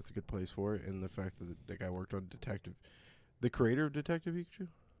think that's a good place for it. And the fact that the guy worked on the creator of Detective Pikachu.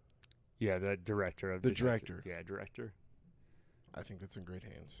 Yeah, the director of director. Yeah, director. I think that's in great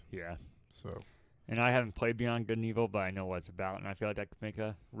hands. Yeah. So. And I haven't played Beyond Good and Evil, but I know what it's about, and I feel like that could make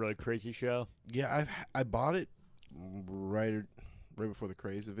a really crazy show. Yeah, I bought it right before the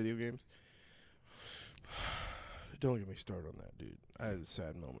craze of video games. Don't get me started on that, dude. I had a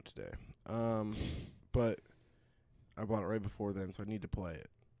sad moment today. But I bought it right before then, so I need to play it.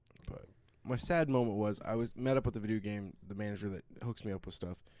 But my sad moment was I was met up with the manager that hooks me up with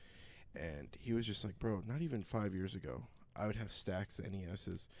stuff, and he was just like, bro, not even 5 years ago, I would have stacks of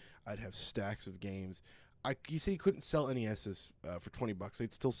NESs. I'd have stacks of games. He said he couldn't sell NESs for $20.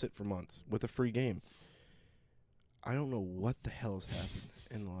 They'd still sit for months with a free game. I don't know what the hell has happened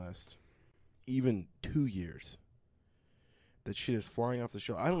in the last even 2 years. That shit is flying off the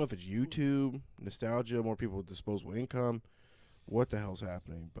shelf. I don't know if it's YouTube, nostalgia, more people with disposable income. What the hell's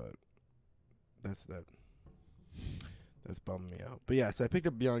happening? But that's bumming me out. But yeah, so I picked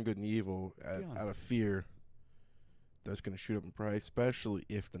up Beyond Good and Evil out of fear that's going to shoot up in price, especially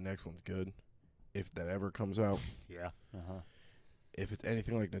if the next one's good, if that ever comes out. Yeah. If it's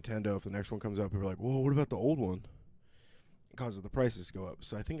anything like Nintendo, if the next one comes out, people are like, whoa, what about the old one? It causes the prices to go up.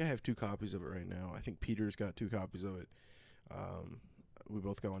 So I think I have 2 copies of it right now. I think Peter's got 2 copies of it. We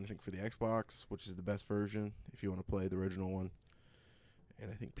both got one, I think, for the Xbox, which is the best version if you want to play the original one. And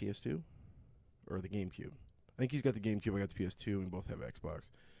I think PS2 or the GameCube. I think he's got the GameCube, I got the PS2, and we both have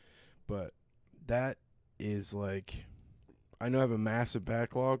Xbox. But that is like, I know I have a massive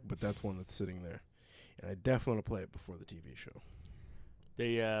backlog, but that's one that's sitting there. And I definitely want to play it before the TV show.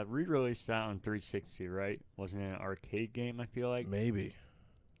 They re-released that on 360, right? Wasn't it an arcade game, I feel like? Maybe.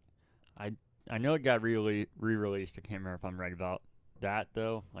 I know it got re-released. I can't remember if I'm right about that,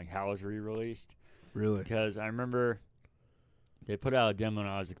 though. Like, how it was re-released. Really? Because I remember they put out a demo, and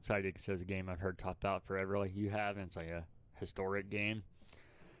I was excited because it was a game I've heard talked about forever, like you have, and it's like a historic game.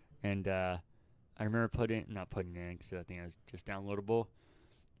 And I remember not putting it in because I think it was just downloadable.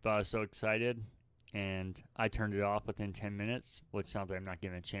 But I was so excited, and I turned it off within 10 minutes, which sounds like I'm not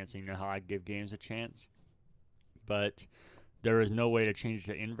giving it a chance. And you know how I give games a chance. But there was no way to change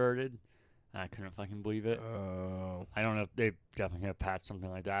it to inverted. I couldn't fucking believe it. I don't know if they definitely have patched something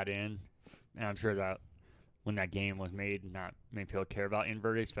like that in. And I'm sure that when that game was made, not many people care about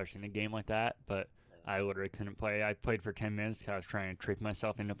inverted, especially in a game like that. But I literally couldn't play. I played for 10 minutes because I was trying to trick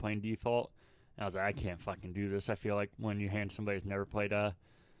myself into playing default. And I was like, I can't fucking do this. I feel like when you hand somebody who's never played a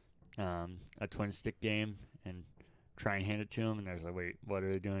twin stick game and try and hand it to them, and they're like, wait, what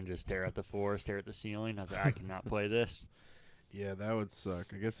are they doing? Just stare at the floor, stare at the ceiling. I was like, I cannot play this. Yeah, that would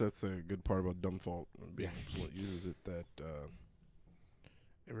suck. I guess that's a good part about Dumbfault being what uses it, that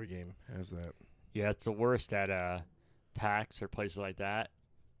every game has that. Yeah, it's the worst at PAX or places like that.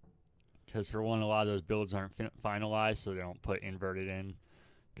 Because for one, a lot of those builds aren't finalized, so they don't put inverted in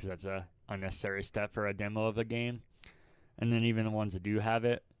because that's a unnecessary step for a demo of a game. And then even the ones that do have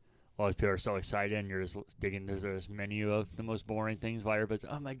it, all these people are so excited, and you're just digging into this menu of the most boring things while everybody's,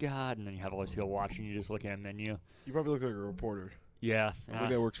 oh my god, and then you have all these people watching you just looking at a menu. You probably look like a reporter. Yeah. I think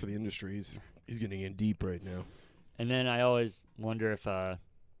that works for the industry. He's getting in deep right now. And then I always wonder if the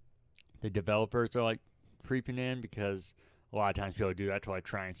developers are like creeping in, because a lot of times people do that to like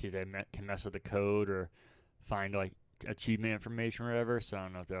try and see if they can mess with the code or find like achievement information or whatever. So I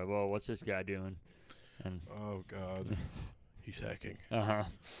don't know if they're like, well, what's this guy doing? And oh god, he's hacking.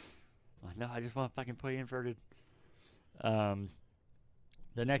 No, I just want to fucking play inverted. The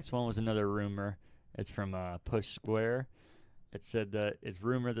next one was another rumor. It's from Push Square. It said that it's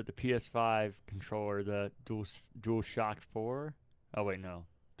rumored that the PS5 controller, the DualShock 4,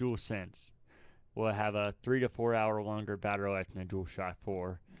 DualSense, will have a 3 to 4 hour longer battery life than the DualShock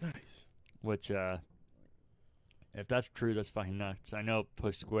 4. Nice. Which, if that's true, that's fucking nuts. I know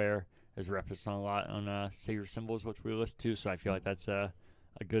Push Square is referenced on a lot on Sacred Symbols, which we listen to, so I feel like that's a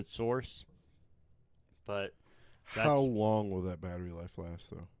a good source. But How long will that battery life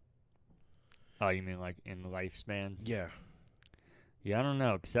last, though? oh, you mean like in lifespan? Yeah. Yeah, I don't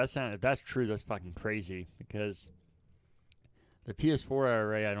know. Because if that's true, that's fucking crazy. Because the PS4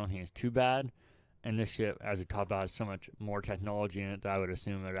 array, I don't think is too bad. And this shit, as we talked about, has so much more technology in it that I would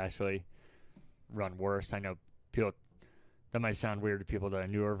assume it would actually run worse. I know people, that might sound weird to people that a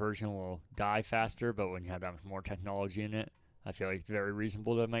newer version will die faster, but when you have that much more technology in it, I feel like it's very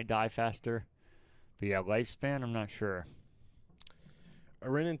reasonable that it might die faster. But yeah, lifespan, I'm not sure. I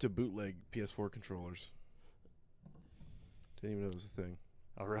ran into bootleg PS4 controllers. Didn't even know it was a thing.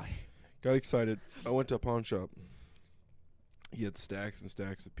 Oh, really? Got excited. I went to a pawn shop. He had stacks and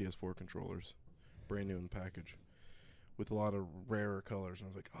stacks of PS4 controllers, brand new in the package, with a lot of rarer colors. And I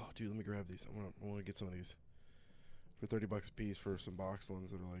was like, "Oh, dude, let me grab these. I want to get some of these for $30 a piece for some boxed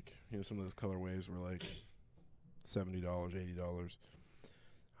ones that are like, some of those colorways were like $70, $80."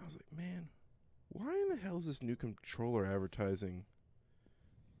 I was like, "Man, why in the hell is this new controller advertising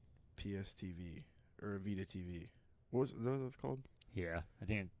PS TV or Vita TV? Is that what it's called?" Yeah, I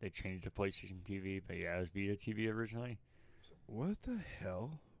think they changed the PlayStation TV, but yeah, it was Vita TV originally. What the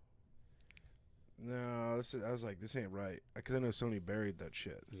hell? No, I was like, this ain't right. Because I know Sony buried that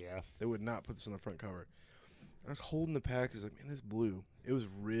shit. Yeah. They would not put this on the front cover. I was holding the package, like, man, this blue. It was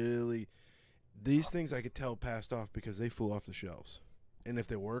really... These things I could tell passed off because they flew off the shelves. And if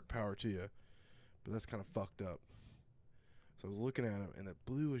they work, power to you. But that's kind of fucked up. So I was looking at them, and the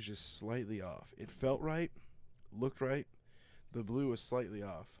blue was just slightly off. It felt right, looked right. The blue was slightly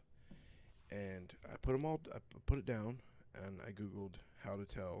off. And I put it down, and I Googled how to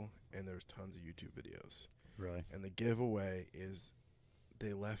tell, and there's tons of YouTube videos. Really? And the giveaway is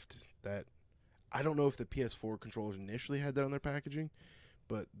they left that. I don't know if the PS4 controllers initially had that on their packaging,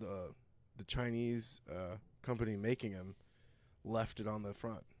 but the Chinese company making them left it on the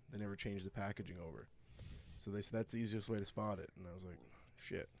front. They never changed the packaging over. So they said that's the easiest way to spot it. And I was like,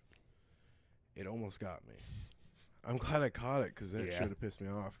 shit. It almost got me. I'm glad I caught it because that should have pissed me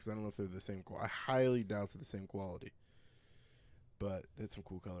off because I don't know if they're the same quality. I highly doubt they're the same quality. But they had some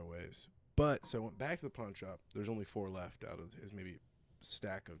cool colorways. But so I went back to the pawn shop. There's only 4 left out of his maybe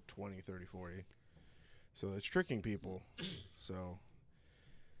stack of 20, 30, 40. So it's tricking people. So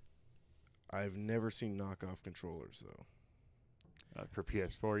I've never seen knockoff controllers, though. For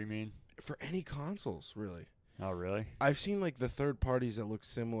PS4, you mean? For any consoles, really. Oh, really? I've seen like the third parties that look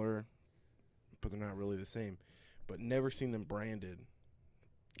similar, but they're not really the same. But never seen them branded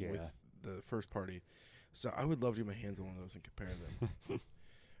with the first party. So I would love to get my hands on one of those and compare them.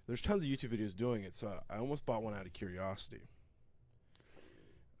 There's tons of YouTube videos doing it, so I almost bought one out of curiosity.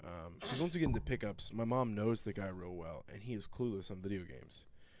 Because once we get into pickups, my mom knows the guy real well, and he is clueless on video games.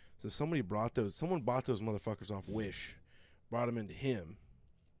 So someone bought those motherfuckers off Wish, brought them into him,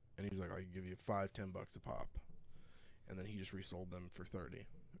 and he's like, "I can give you $5, $10 a pop," and then he just resold them for 30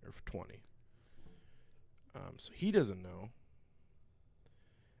 or for 20. So he doesn't know.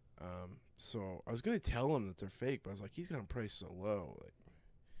 So I was gonna tell him that they're fake, but I was like, he's got them priced so low. Like,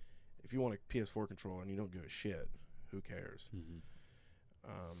 if you want a PS4 controller and you don't give a shit, who cares? Mm-hmm.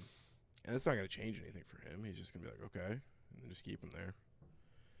 And it's not gonna change anything for him. He's just gonna be like, okay, and then just keep them there.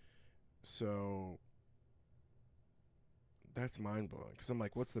 So that's mind blowing because I'm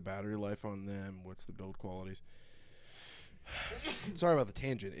like, what's the battery life on them? What's the build qualities? Sorry about the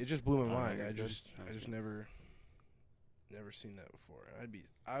tangent. It just blew my mind. I just never seen that before.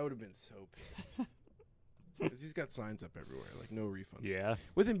 I would have been so pissed because he's got signs up everywhere, like no refunds. Yeah.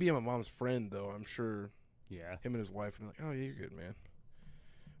 With him being my mom's friend, though, I'm sure. Yeah. Him and his wife would be like, "Oh, yeah, you're good, man."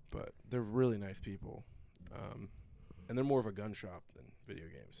 But they're really nice people, and they're more of a gun shop than video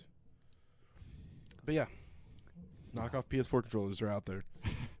games. But yeah, knockoff PS4 controllers are out there.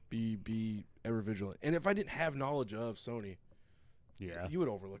 Be ever vigilant. And if I didn't have knowledge of Sony, you would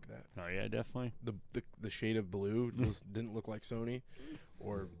overlook that. Oh yeah, definitely. The shade of blue didn't look like Sony,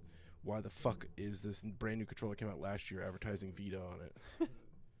 or why the fuck is this brand new controller that came out last year advertising Vita on it?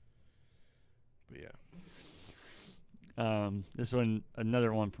 But yeah. This one,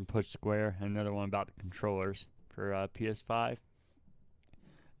 another one from Push Square, another one about the controllers for PS5.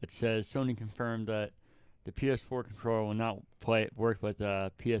 It says Sony confirmed that the PS4 controller will not work with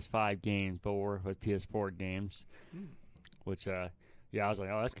PS5 games, but will work with PS4 games. Which, I was like,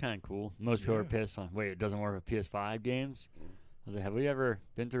 oh, that's kind of cool. Most people are pissed on, wait, it doesn't work with PS5 games? I was like, have we ever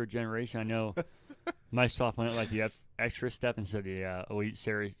been through a generation? I know Microsoft went like the extra step and said the Elite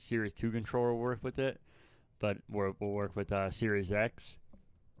Series 2 controller will work with it, but will work with Series X.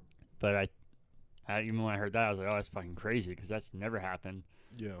 But even when I heard that, I was like, oh, that's fucking crazy because that's never happened.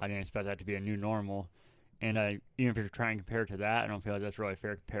 Yeah. I didn't expect that to be a new normal. And even if you're trying to compare it to that, I don't feel like that's really a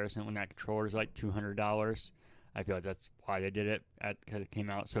fair comparison when that controller is like $200. I feel like that's why they did it, because it came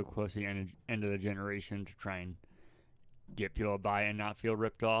out so close to the end of the generation to try and get people to buy it and not feel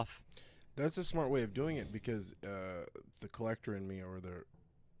ripped off. That's a smart way of doing it, because the collector in me, or the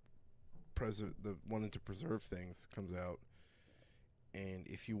wanting to preserve things, comes out. And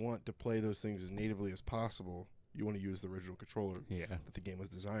if you want to play those things as natively as possible, you want to use the original controller that the game was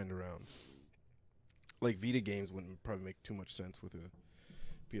designed around. Like Vita games wouldn't probably make too much sense with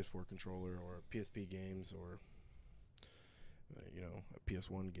a PS4 controller, or PSP games, or a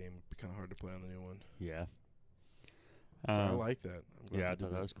PS1 game would be kind of hard to play on the new one. Yeah. So I like that. I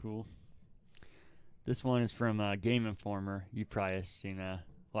thought that was cool. This one is from Game Informer. You probably have seen a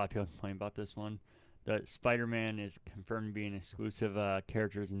lot of people complain about this one. That Spider-Man is confirmed to be an exclusive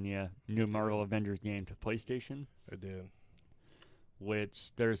characters in the new Marvel Avengers game to PlayStation. I did.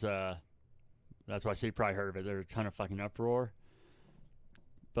 Which that's why I say you probably heard of it. There's a ton of fucking uproar.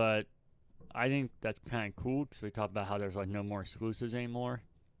 But I think that's kind of cool, because we talked about how there's like no more exclusives anymore.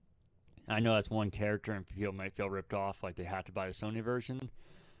 I know that's one character and people might feel ripped off, like they have to buy the Sony version.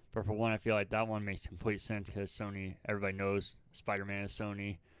 But for one, I feel like that one makes complete sense, because Sony, everybody knows Spider-Man is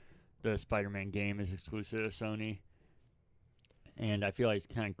Sony. The Spider-Man game is exclusive to Sony. And I feel like it's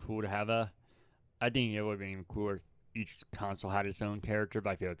kind of cool to have I think it would have been even cooler if each console had its own character,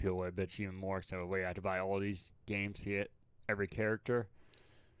 but I feel like people would bitch even more, so we had to buy all these games to get every character.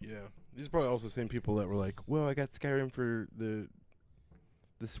 Yeah. These are probably also the same people that were like, well, I got Skyrim for the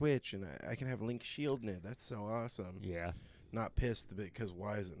Switch, and I can have Link Shield in it. That's so awesome. Yeah. Not pissed because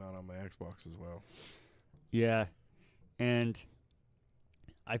why is it not on my Xbox as well? Yeah. And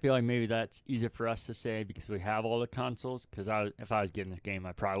I feel like maybe that's easier for us to say because we have all the consoles. Because if I was getting this game,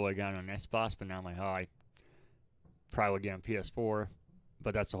 I probably would have gotten on Xbox. But now I'm like, I probably would get on PS4.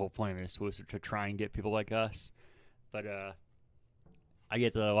 But that's the whole point of it, exclusive, to try and get people like us. But I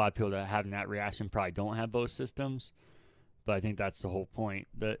get that a lot of people that have that reaction probably don't have both systems. But I think that's the whole point.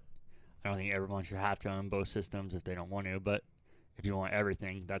 That I don't think everyone should have to own both systems if they don't want to. But if you want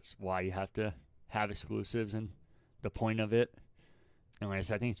everything, that's why you have to have exclusives and the point of it. And like I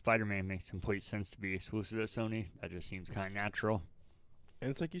said, I think Spider-Man makes complete sense to be exclusive to Sony. That just seems kind of natural. And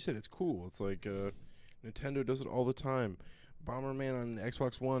it's like you said, it's cool. It's like Nintendo does it all the time. Bomberman on the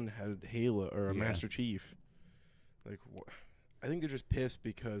Xbox One had Halo or a Master Chief. Like, I think they're just pissed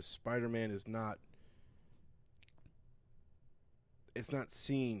because Spider-Man is not. It's not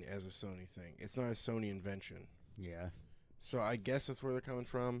seen as a Sony thing. It's not a Sony invention. Yeah. So I guess that's where they're coming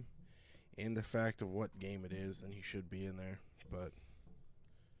from, and the fact of what game it is, and he should be in there. But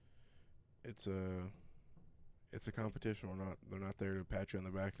it's a competition. They're not there to pat you on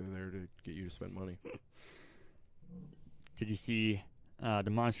the back. They're there to get you to spend money. Did you see the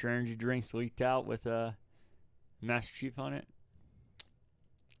Monster Energy drinks leaked out with Master Chief on it?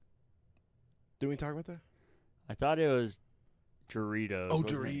 Did we talk about that? I thought it was Doritos. Oh,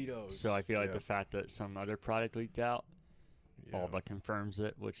 Doritos. It? So I feel like the fact that some other product leaked out all but confirms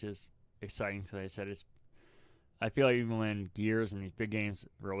it, which is exciting. So they said I feel like even when Gears and these big games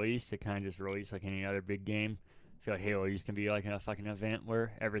release, they kind of just release like any other big game. I feel like Halo used to be like a fucking event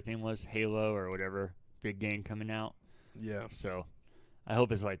where everything was Halo or whatever big game coming out. Yeah. So I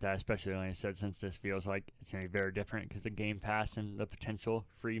hope it's like that, especially like I said, since this feels like it's going to be very different because of Game Pass and the potential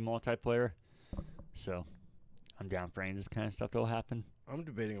free multiplayer. So I'm down for any of this kind of stuff that will happen. I'm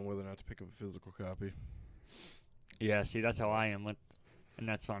debating on whether or not to pick up a physical copy. Yeah, see, that's how I am with, and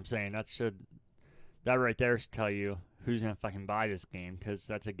that's what I'm saying. That right there should tell you who's going to fucking buy this game, because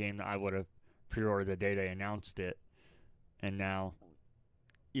that's a game that I would have pre-ordered the day they announced it. And now,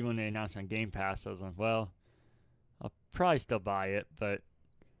 even when they announced it on Game Pass, I was like, well, I'll probably still buy it, but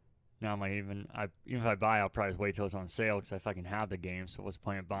now I'm like, even if I buy it, I'll probably wait till it's on sale because I fucking have the game, so what's the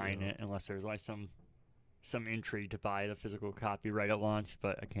point of buying it unless there's like some intrigue to buy the physical copy right at launch,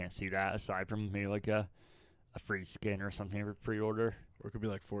 but I can't see that aside from maybe like a free skin or something for pre-order. Or it could be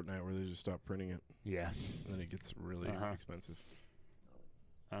like Fortnite where they just stop printing it. Yeah. And then it gets really expensive.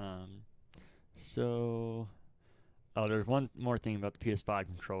 So, there's one more thing about the PS5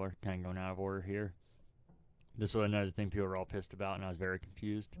 controller, kind of going out of order here. This was another thing people were all pissed about, and I was very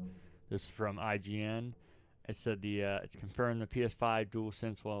confused. This is from IGN. It said it's confirmed the PS5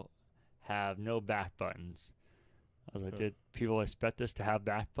 DualSense will have no back buttons. I was like, did people expect this to have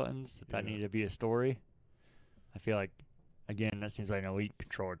back buttons? Did that need to be a story? I feel like, again, that seems like an elite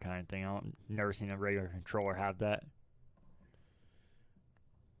controller kind of thing. I've never seen a regular controller have that.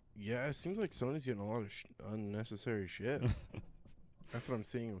 Yeah, it seems like Sony's getting a lot of unnecessary shit. That's what I'm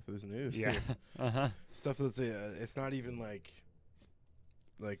seeing with this news. Yeah. Stuff that's it's not even like,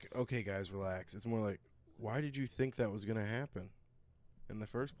 okay, guys, relax. It's more like, why did you think that was gonna happen in the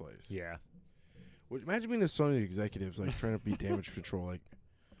first place? Yeah. Imagine being the Sony executives like trying to be damage control.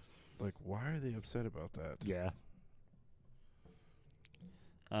 Like why are they upset about that? Yeah.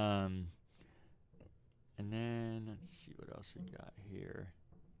 And then let's see what else we got here.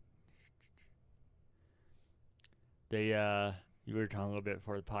 They you were talking a little bit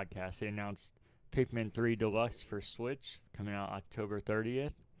before the podcast. They announced Pikmin 3 Deluxe for Switch coming out October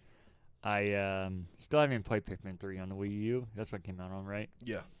 30th. I still haven't played Pikmin 3 on the Wii U. That's what came out on, right?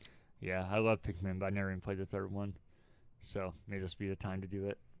 Yeah. Yeah, I love Pikmin, but I never even played the third one. So maybe this will be the time to do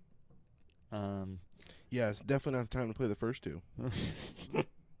it. Yeah, it's definitely not the time to play the first two.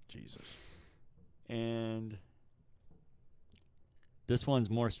 Jesus. And this one's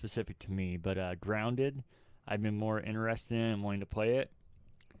more specific to me, but Grounded, I've been more interested in and wanting to play it.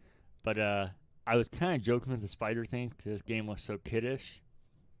 But I was kind of joking with the spider thing because this game was so kiddish.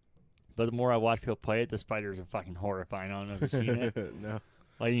 But the more I watch people play it, the spiders are fucking horrifying. I don't know if you've seen it. No.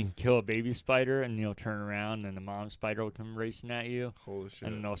 Like, you can kill a baby spider, and you'll turn around, and the mom spider will come racing at you. Holy shit.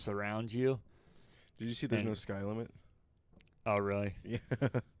 And they'll surround you. Did you see there's no sky limit? Oh, really? Yeah.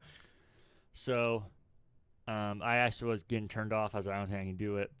 So, I actually was getting turned off. I was like, I don't think I can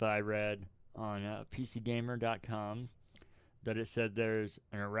do it. But I read on PCGamer.com that it said there's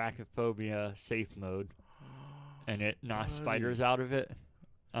an arachnophobia safe mode, and it knocks spiders out of it.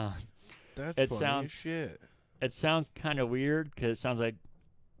 That's it funny sounds, as shit. It sounds kind of weird because it sounds like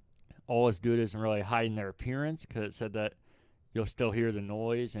all it's doing isn't really hiding their appearance, because it said that you'll still hear the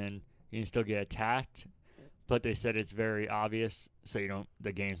noise and you can still get attacked. But they said it's very obvious, so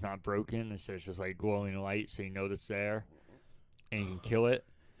the game's not broken. They said it's just like glowing light, so you know it's there, and you can kill it,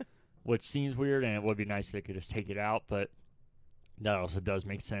 which seems weird, and it would be nice if they could just take it out, but that also does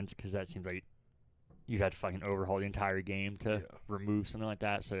make sense, because that seems like you'd have to fucking overhaul the entire game to remove something like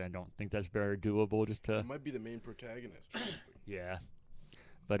that, so I don't think that's very doable just to... It might be the main protagonist. Yeah.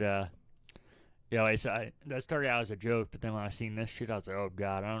 But, like I said, that started out as a joke, but then when I seen this shit, I was like, oh,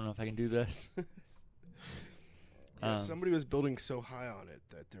 God, I don't know if I can do this. Yeah, somebody was building so high on it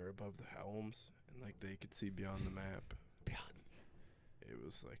that they're above the helms, and, like, they could see beyond the map. It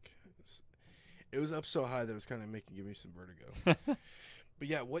was, like... It was up so high that it was kind of give me some vertigo. But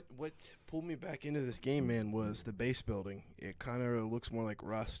yeah, what pulled me back into this game, man, was the base building. It kind of looks more like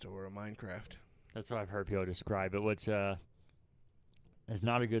Rust or a Minecraft. That's what I've heard people describe it, which is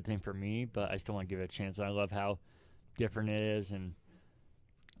not a good thing for me, but I still want to give it a chance. I love how different it is, and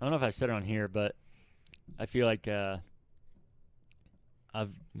I don't know if I said it on here, but I feel like I've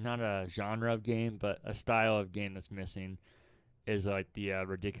not a genre of game, but a style of game that's missing is like the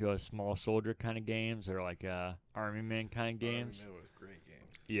ridiculous small soldier kind of games, or like Army Men kind of games. Army Men was great games.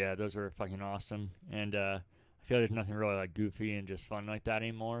 Yeah, those are fucking awesome. And I feel like there's nothing really like goofy and just fun like that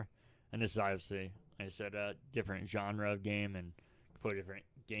anymore. And this is obviously, like I said, a different genre of game and completely different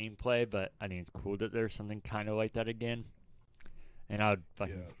gameplay, but I think it's cool that there's something kind of like that again. And I would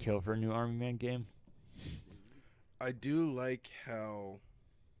fucking kill for a new Army Man game. I do like how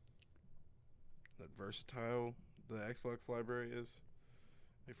versatile the Xbox library is,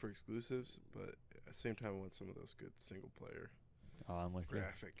 like, for exclusives, but at the same time I want some of those good single player I'm with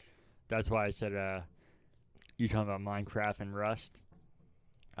graphic. You. That's why I said you talking about Minecraft and Rust.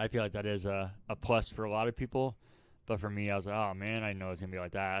 I feel like that is a plus for a lot of people, but for me I was like, oh man, I know it's gonna be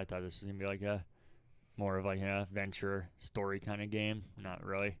like that. I thought this was gonna be like a more of like an adventure story kind of game. Not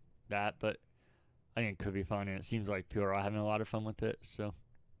really that, but I think it could be fun, and it seems like people are having a lot of fun with it, so.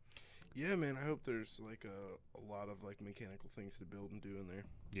 Yeah, man, I hope there's, like, a lot of, like, mechanical things to build and do in there.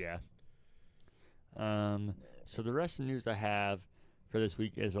 Yeah. So the rest of the news I have for this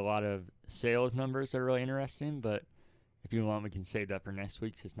week is a lot of sales numbers that are really interesting, but if you want, we can save that for next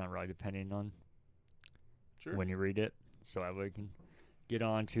week. It's not really depending on when you read it, so we can get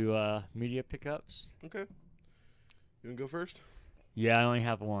on to media pickups. Okay. You want to go first? Yeah, I only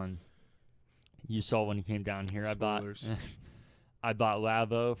have one. You saw when you came down here. Spoilers. I bought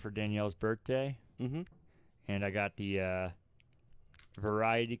Lavo for Danielle's birthday, and I got the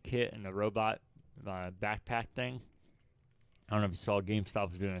variety kit and the robot backpack thing. I don't know if you saw,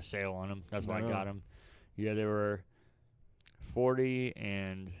 GameStop was doing a sale on them. That's why I got them. Yeah, they were $40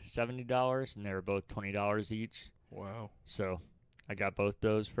 and $70, and they were both $20 each. Wow. So I got both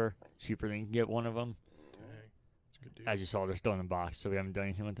those for cheaper than you can get one of them. Dang. That's a good deal. As you saw, they're still in the box, so we haven't done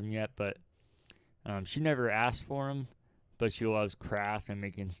anything with them yet. But she never asked for them. But she loves craft and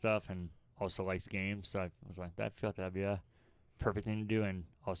making stuff, and also likes games. So I was like, I feel like that'd be a perfect thing to do. And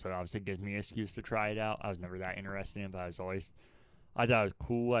also, obviously, it gives me an excuse to try it out. I was never that interested in it, but I thought it was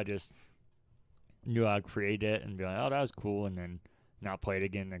cool. I just knew I'd create it and be like, oh, that was cool. And then not play it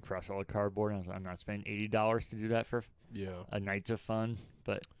again and crush all the cardboard. And I was like, I'm not spending $80 to do that for Yeah. a night of fun.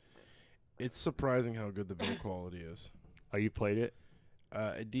 But It's surprising how good the build quality is. oh, you played it?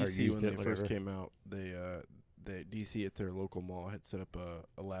 At DC, used when it, they first whatever. came out, they DC at their local mall had set up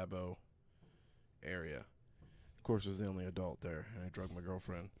a Labo area. Of course, I was the only adult there, and I drugged my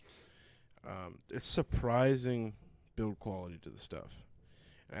girlfriend. It's surprising build quality to the stuff.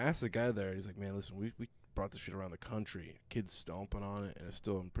 And I asked the guy there, he's like, man, listen, we brought this shit around the country. Kids stomping on it, and it's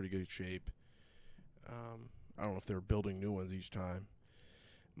still in pretty good shape. I don't know if they were building new ones each time.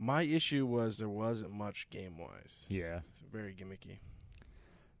 My issue was there wasn't much game-wise. Yeah. It's very gimmicky.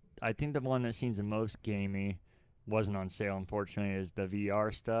 I think the one that seems the most gamey wasn't on sale, unfortunately, is the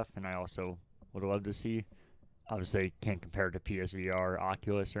VR stuff, and I also would love to see. Obviously, can't compare it to PSVR,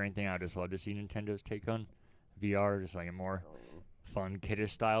 Oculus, or anything. I would just love to see Nintendo's take on VR, just like a more fun,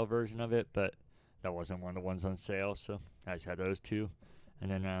 kiddish style version of it, but that wasn't one of the ones on sale, so I just had those two.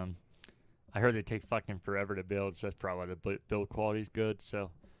 And then I heard they take fucking forever to build, so that's probably why the build quality's good. So I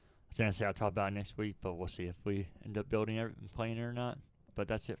was going to say I'll talk about it next week, but we'll see if we end up building it and playing it or not. But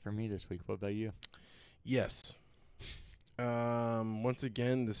that's it for me this week. What about you? Yes. Once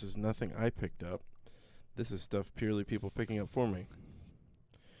again, this is nothing I picked up. This is stuff purely people picking up for me.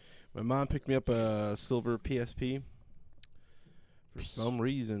 My mom picked me up a silver PSP. For some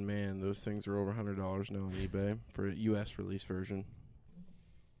reason, man, those things are over $100 now on eBay for a U.S. release version.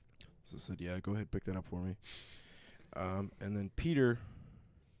 So I said, yeah, go ahead and pick that up for me. And then Peter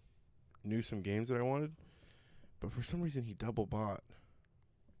knew some games that I wanted, but for some reason he double bought.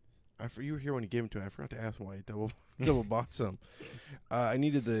 You were here when he gave them to me. I forgot to ask him why he double bought some. I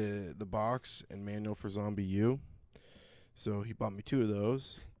needed the box and manual for Zombie U, so he bought me 2 of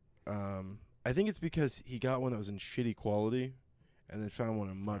those. I think it's because he got one that was in shitty quality, and then found one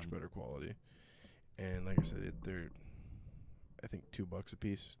in much better quality. And like I said, they're I think $2 a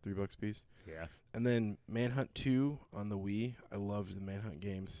piece, $3 a piece. Yeah. And then Manhunt 2 on the Wii. I loved the Manhunt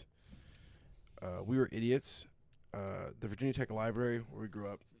games. We were idiots. The Virginia Tech Library, where we grew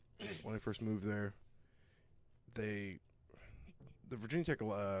up, when I first moved there, the Virginia Tech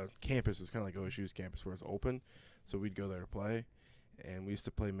campus was kind of like OSU's campus, where it's open, so we'd go there to play, and we used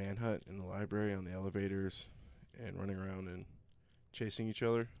to play Manhunt in the library on the elevators, and running around and chasing each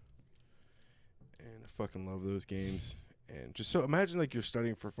other, and I fucking love those games. And just so imagine like you're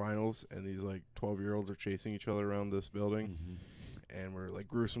studying for finals, and these like 12-year-olds are chasing each other around this building, and we're like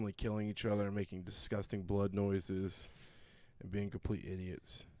gruesomely killing each other and making disgusting blood noises and being complete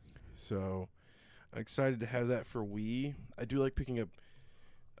idiots. So I'm excited to have that for Wii. I do like picking up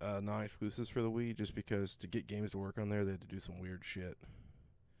non-exclusives for the Wii, just because to get games to work on there, they had to do some weird shit.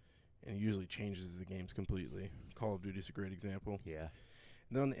 And it usually changes the games completely. Call of Duty's a great example. Yeah.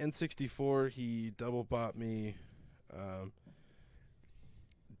 And then on the N64, he double bought me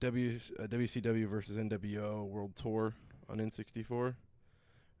WCW versus NWO World Tour on N64.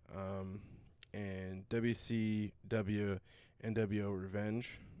 And WCW NWO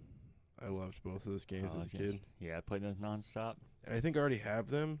Revenge. I loved both of those games as a kid. Yeah, I played those nonstop. And I think I already have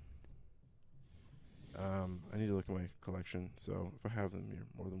them. I need to look at my collection. So if I have them, you're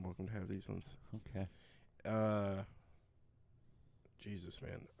more than welcome to have these ones. Okay. Jesus,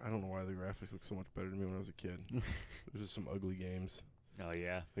 man. I don't know why the graphics look so much better to me when I was a kid. There's just some ugly games. Oh,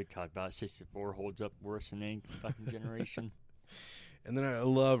 yeah. We talked about 64 holds up worse than any fucking generation. And then I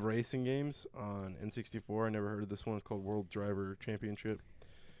love racing games on N64. I never heard of this one. It's called World Driver Championship.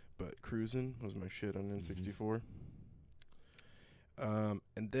 But Cruisin' was my shit on N64.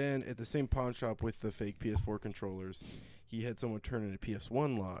 And then at the same pawn shop with the fake PS4 controllers, he had someone turn in a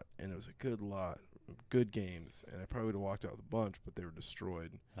PS1 lot, and it was a good lot. Good games. And I probably would have walked out with a bunch, but they were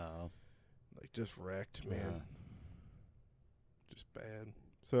destroyed. Oh. Like, just wrecked, man. Yeah. Just bad.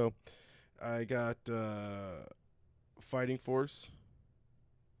 So, I got Fighting Force.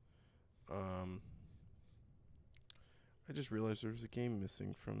 I just realized there was a game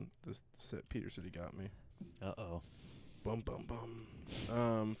missing from the set Peter said he got me. Uh-oh. Bum, bum,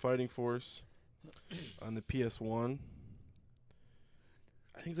 bum. Fighting Force on the PS1.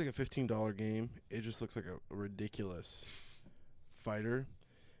 I think it's like a $15 game. It just looks like a ridiculous fighter.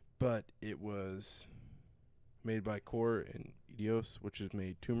 But it was made by Core and Eidos, which has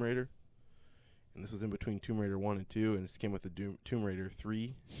made Tomb Raider. And this was in between Tomb Raider 1 and 2, and this came with the Tomb Raider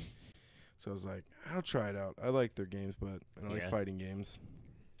 3. So I was like, I'll try it out. I like their games, but I like fighting games.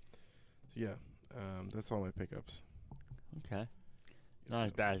 So yeah, that's all my pickups. Okay. Not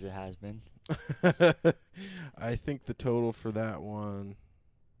as bad as it has been. I think the total for that one,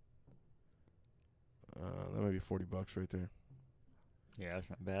 that might be $40 right there. Yeah, that's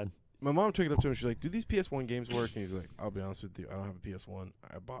not bad. My mom took it up to him. She's like, "Do these PS1 games work?" And he's like, "I'll be honest with you, I don't have a PS1.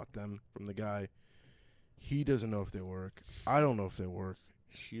 I bought them from the guy. He doesn't know if they work. I don't know if they work.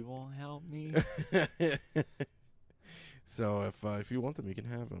 She won't help me. So if you want them, you can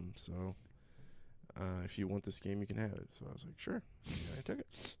have them. So if you want this game, you can have it." So I was like, "Sure." Yeah, I took it.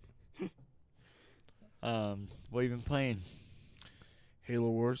 What have you been playing? Halo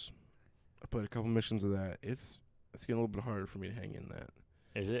Wars. I played a couple missions of that. It's getting a little bit harder for me to hang in that.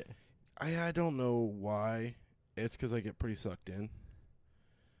 Is it? I don't know why. It's because I get pretty sucked in.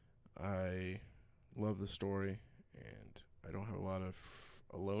 I love the story, and I don't have a lot of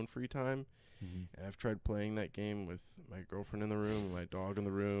alone free time. Mm-hmm. And I've tried playing that game with my girlfriend in the room, and my dog in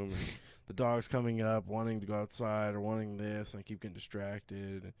the room, and the dog's coming up, wanting to go outside or wanting this, and I keep getting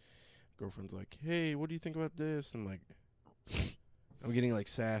distracted. And girlfriend's like, "Hey, what do you think about this?" And I'm like, I'm getting like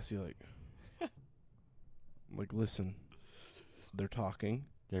sassy, like, I'm like, "Listen, they're talking.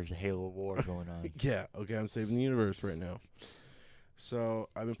 There's a Halo war going on." Yeah, okay, I'm saving the universe right now." So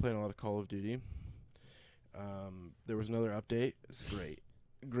I've been playing a lot of Call of Duty. There was another update. It's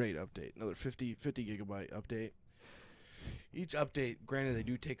great update. Another 50 gigabyte update. Each update, granted, they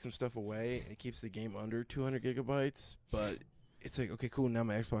do take some stuff away, and it keeps the game under 200 gigabytes, but it's like, okay, cool, now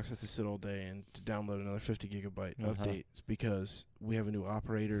my Xbox has to sit all day and to download another 50 gigabyte updates because we have a new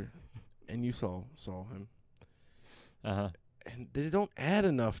operator, and you saw him. Uh-huh. And they don't add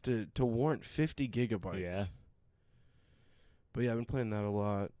enough to warrant 50 gigabytes. Yeah. But yeah, I've been playing that a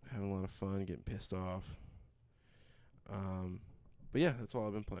lot, having a lot of fun, getting pissed off. But yeah, that's all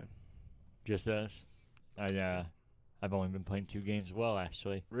I've been playing. Just us. I've only been playing 2 games as well,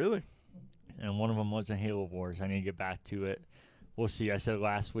 actually. Really? And one of them was in Halo Wars. I need to get back to it. We'll see. I said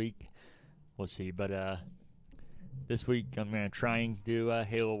last week. We'll see. But this week I'm going to try and do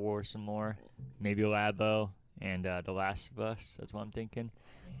Halo Wars some more. Maybe Labo and The Last of Us. That's what I'm thinking.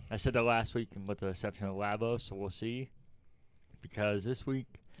 I said that last week with the exception of Labo, so we'll see. Because this week...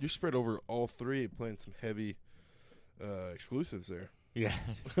 You're spread over all 3, playing some heavy exclusives there. Yeah,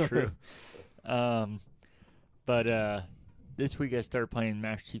 true. But this week I started playing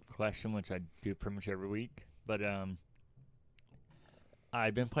Master Chief Collection, which I do pretty much every week. But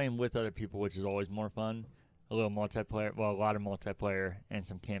I've been playing with other people, which is always more fun. A little multiplayer, well, a lot of multiplayer and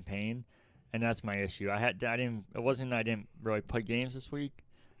some campaign, and that's my issue. It wasn't that I didn't really play games this week.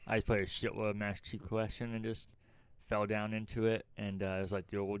 I just played a shitload of Master Chief Collection and just fell down into it, and it was like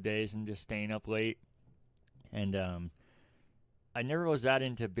the old days and just staying up late. And I never was that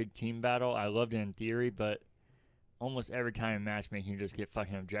into big team battle. I loved it in theory, but almost every time in matchmaking, you just get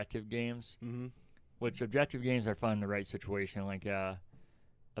fucking objective games. Mm-hmm. Which objective games are fun in the right situation, like a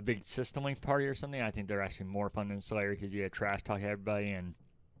big system link party or something. I think they're actually more fun than Slayer because you get trash talk everybody and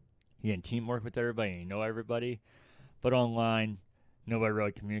you can teamwork with everybody and you know everybody. But online, nobody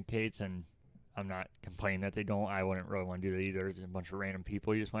really communicates, and I'm not complaining that they don't. I wouldn't really want to do that either. There's a bunch of random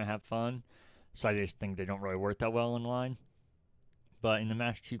people you just want to have fun. So I just think they don't really work that well online. But in the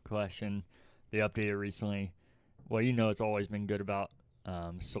Master Chief Collection, they updated recently. Well, you know it's always been good about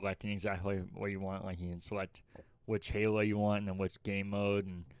selecting exactly what you want. Like you can select which Halo you want and then which game mode,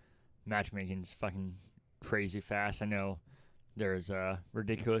 and matchmaking is fucking crazy fast. I know there's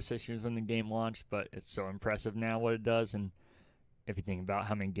ridiculous issues when the game launched, but it's so impressive now what it does. And if you think about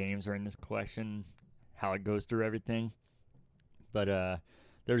how many games are in this collection, how it goes through everything. But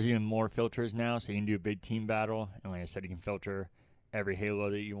there's even more filters now, so you can do a big team battle. And like I said, you can filter every Halo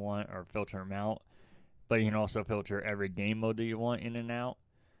that you want or filter them out. But you can also filter every game mode that you want in and out.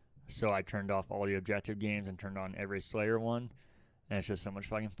 So I turned off all the objective games and turned on every Slayer one. And it's just so much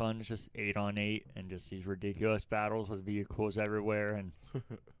fucking fun. It's just 8-on-8 and just these ridiculous battles with vehicles everywhere. And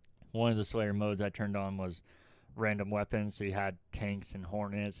one of the Slayer modes I turned on was random weapons. So you had tanks and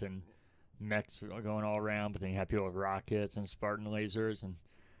hornets and mechs going all around. But then you had people with rockets and Spartan lasers. And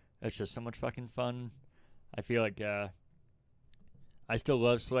it's just so much fucking fun. I feel like I still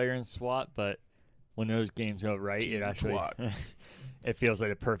love Slayer and SWAT, but when those games go right, it actually it feels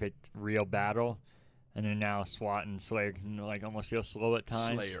like a perfect real battle. And then now SWAT and Slayer can like almost feel slow at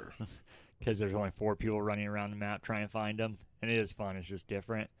times. Slayer. Because there's only 4 people running around the map trying to find them. And it is fun. It's just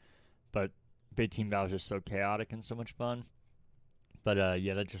different. But big team battle is just so chaotic and so much fun. But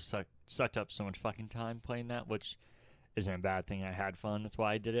yeah, that just sucked up so much fucking time playing that, which isn't a bad thing. I had fun. That's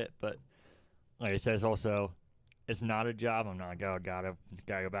why I did it. But like I said, it's also, it's not a job. I'm not like, oh, gotta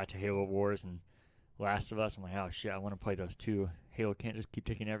go back to Halo Wars and Last of Us. I'm like, oh shit, I want to play those too. Halo can't just keep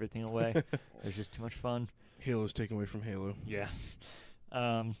taking everything away. It's just too much fun. Halo's taken away from Halo. Yeah.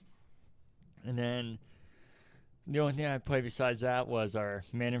 And then the only thing I played besides that was our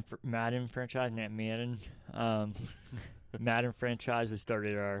Madden franchise, not Madden. Madden franchise. We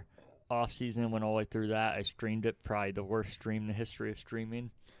started our off season, went all the way through that. I streamed it, probably the worst stream in the history of streaming.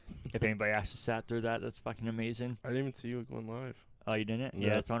 If anybody actually sat through that, that's fucking amazing. I didn't even see you going live. Oh, you didn't? No.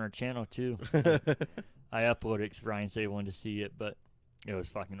 Yeah, it's on our channel too. I uploaded it because Ryan said he wanted to see it, but it was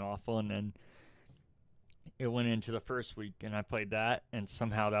fucking awful. And then it went into the first week, and I played that, and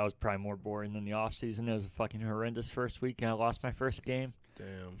somehow that was probably more boring than the off season. It was a fucking horrendous first week, and I lost my first game.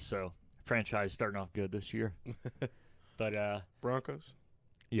 Damn. So franchise starting off good this year. But Broncos?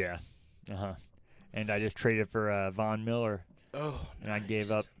 yeah. And I just traded for Von Miller. Oh, and nice. I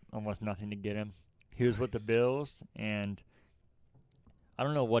gave up almost nothing to get him. He was with the Bills, and I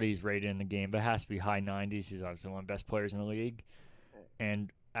don't know what he's rated in the game, but it has to be high 90s. He's obviously one of the best players in the league.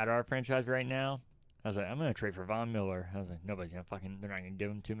 And at our franchise right now, I was like, I'm going to trade for Von Miller. I was like, nobody's going to they're not going to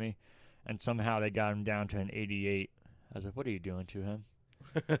give him to me. And somehow they got him down to an 88. I was like, what are you doing to him?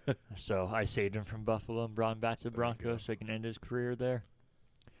 So I saved him from Buffalo and brought him back to the Broncos so he can end his career there.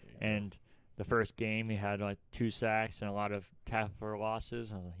 And the first game, he had like 2 sacks and a lot of tackle for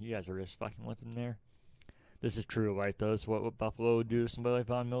losses. I was like, you guys were just fucking with him there. This is true, right? Though, is what Buffalo would do to somebody like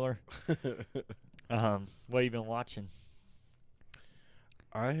Von Miller. What have you been watching?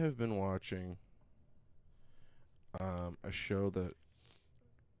 I have been watching a show that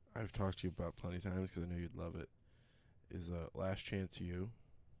I've talked to you about plenty of times because I know you'd love it. Is Last Chance U.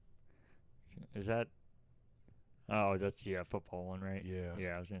 Is that? Oh, that's football one, right? Yeah.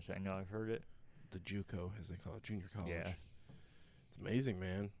 Yeah, I was gonna say no. I've heard it. The JUCO, as they call it, junior college. Yeah. It's amazing,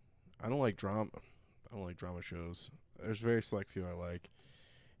 man. I don't like drama shows. There's very select few I like,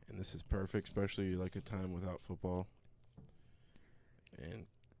 and this is perfect, especially like a time without football, and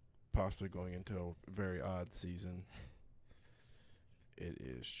possibly going into a very odd season. It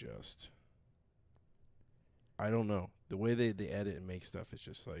is just, I don't know, the way they edit and make stuff is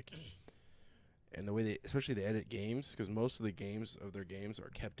just like, and the way especially they edit games, because most of their games are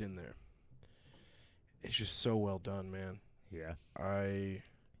kept in there. It's just so well done, man. Yeah.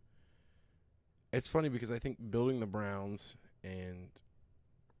 It's funny because I think building the Browns and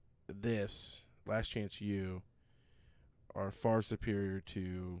this Last Chance U are far superior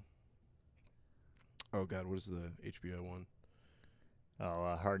to, oh God, what is the HBO one?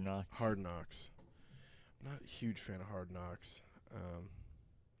 Oh, Hard Knocks. Hard Knocks. I'm not a huge fan of Hard Knocks.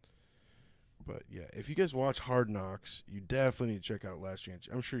 But yeah, if you guys watch Hard Knocks, you definitely need to check out Last Chance.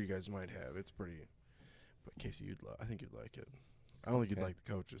 I'm sure you guys might have. It's pretty. But Casey, I think you'd like it. I don't think you'd like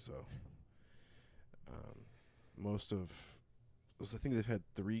the coaches though. I think they've had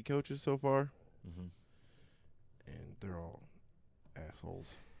 3 coaches so far, and they're all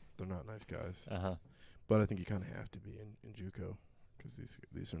assholes. They're not nice guys. But I think you kind of have to be in JUCO because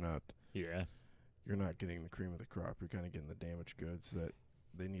these are not. Yeah. You're not getting the cream of the crop. You're kind of getting the damaged goods that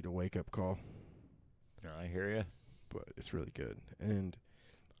they need a wake up call. No, I hear you. But it's really good, and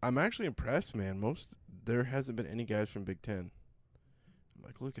I'm actually impressed, man. There hasn't been any guys from Big Ten. I'm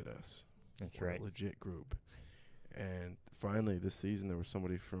like, look at us. That's We're right. a legit group. And finally, this season, there was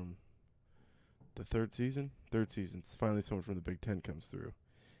somebody from the third season. Finally, someone from the Big Ten comes through,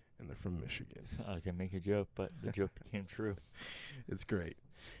 and they're from Michigan. I was gonna make a joke, but the joke became true. It's great.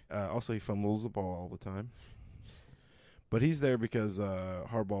 Also, he fumbles the ball all the time. But he's there because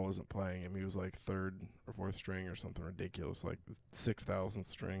Harbaugh wasn't playing him. He was like 3rd or 4th string or something ridiculous, like the 6,000th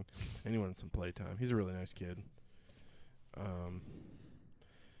string. And he wanted some play time. He's a really nice kid.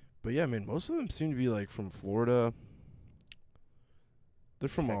 But yeah, man, most of them seem to be like from Florida. They're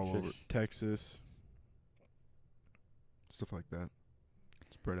from all over. Texas. Stuff like that.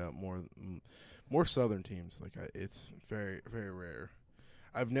 Spread out more southern teams. Like it's very, very rare.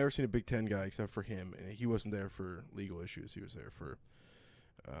 I've never seen a Big Ten guy except for him, and he wasn't there for legal issues. He was there for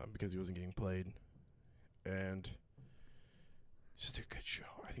because he wasn't getting played. And it's just a good show.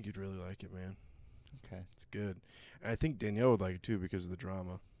 I think you'd really like it, man. Okay. It's good. And I think Danielle would like it too because of the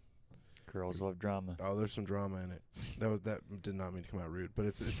drama. Girls love drama. Oh, there's some drama in it. That did not mean to come out rude, but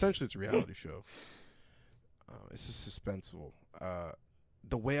it's essentially it's a reality show. It's just suspenseful.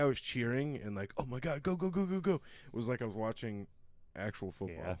 The way I was cheering and like, oh my God, go, go, go, go, go, it was like I was watching actual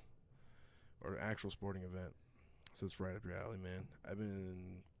football or an actual sporting event. So it's right up your alley, man. I've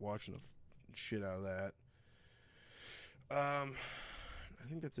been watching the shit out of that. I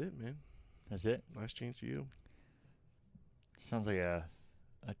think that's it, man. That's it? Last Chance U. Sounds like a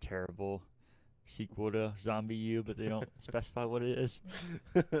terrible sequel to Zombie U, but they don't specify what it is.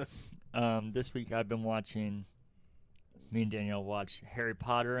 This week I've been watching, me and Danielle watched Harry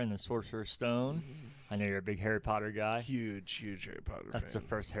Potter and the Sorcerer's Stone. I know you're a big Harry Potter guy. Huge Harry Potter fan. That's the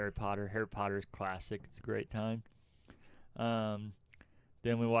first Harry Potter. Harry Potter's classic. It's a great time.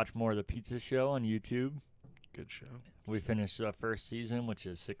 Then we watched more of the Pizza Show on YouTube. Good show. We finished the first season, which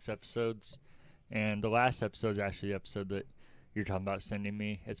is 6 episodes. And the last episode is actually the episode that you're talking about sending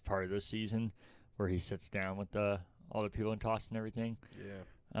me. It's part of this season where he sits down with all the people in toss and everything.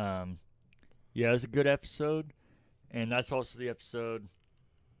 Yeah. Yeah, it was a good episode. And that's also the episode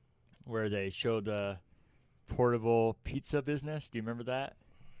where they showed the portable pizza business. Do you remember that?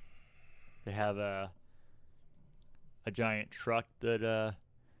 They have a giant truck that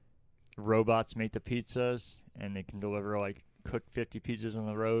robots make the pizzas, and they can deliver like cooked 50 pizzas on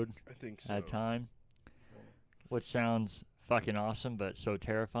the road I think so. at a time. Which sounds fucking awesome, but so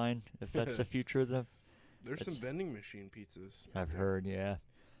terrifying if that's the future of the. There's some vending machine pizzas. I've heard, yeah.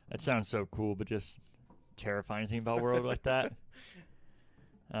 That sounds so cool, but just terrifying to think about a world like that.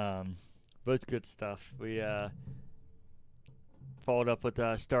 But it's good stuff. We followed up with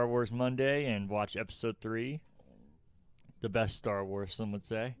Star Wars Monday and watched episode 3. The best Star Wars, some would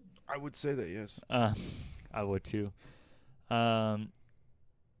say. I would say that, yes. I would too. People are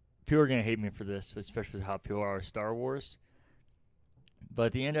going to hate me for this, especially with how people are with Star Wars. But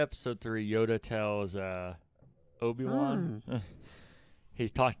at the end of episode 3, Yoda tells Obi-Wan,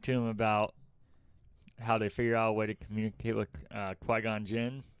 he's talking to him about how they figure out a way to communicate with Qui-Gon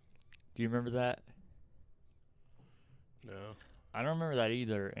Jinn. Do you remember that? No. I don't remember that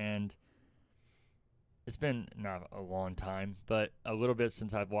either, and it's been not a long time, but a little bit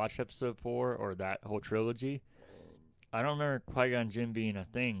since I've watched episode 4 or that whole trilogy. I don't remember Qui-Gon Jinn being a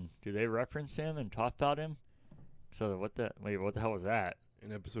thing. Do they reference him and talk about him? So what the hell was that?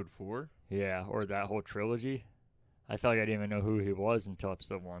 In episode 4? Yeah, or that whole trilogy. I felt like I didn't even know who he was until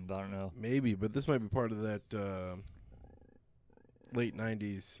episode 1, but I don't know. Maybe, but this might be part of that late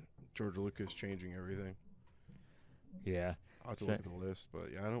 90s George Lucas changing everything. Yeah. I'll have to look at the list,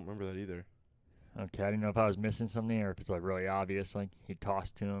 but yeah, I don't remember that either. Okay, I didn't know if I was missing something or if it's like really obvious, like he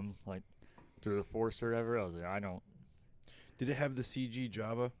tossed to him like through the force or whatever. I was like, I don't. Did it have the CG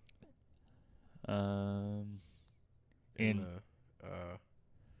Java? In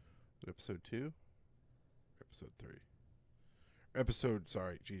episode 2? Episode 3? Episode,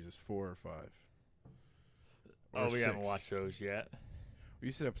 sorry, Jesus, 4 or 5? Or we 6. haven't watched those yet.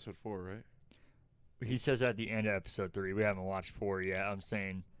 You said episode 4, right? He says at the end of episode 3. We haven't watched 4 yet. I'm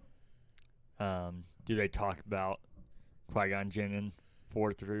saying, do they talk about Qui-Gon Jinn in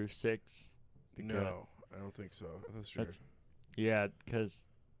 4 through 6? No, I don't think so. That's true. Yeah, because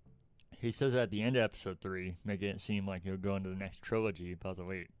he says at the end of episode 3, making it seem like he'll go into the next trilogy. But I was like,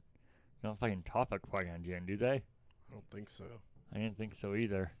 wait, they don't fucking talk about Qui-Gon Jinn, do they? I don't think so. I didn't think so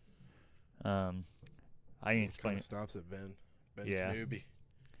either. I didn't explain it. Stops at Ben Yeah. Kenobi.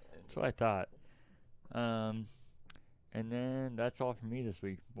 That's what I thought. And then that's all for me this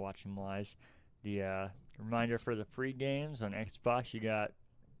week, watching wise. The reminder for the free games on Xbox, you got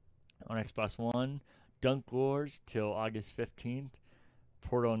on Xbox One, Dunk Wars till August 15th,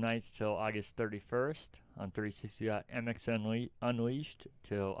 Portal Knights till August 31st. On 360, you got MX Unleashed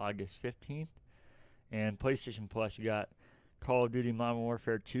till August 15th. And PlayStation Plus, you got Call of Duty Modern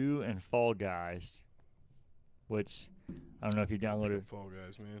Warfare 2 and Fall Guys, which I don't know if you downloaded. Fall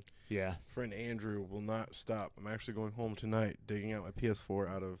Guys, man. Yeah. Friend Andrew will not stop. I'm actually going home tonight, digging out my PS4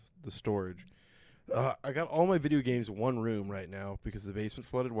 out of the storage. I got all my video games in one room right now because the basement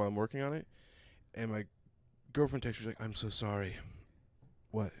flooded while I'm working on it. And my girlfriend texts me, like, I'm so sorry.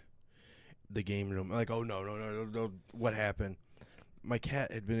 What? The game room. I'm like, oh, no. What happened? My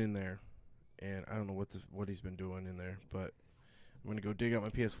cat had been in there, and I don't know what he's been doing in there, but I'm going to go dig out my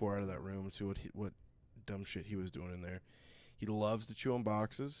PS4 out of that room and see what dumb shit he was doing in there. He loves to chew on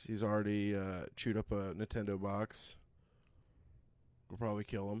boxes. He's already chewed up a Nintendo box. We'll probably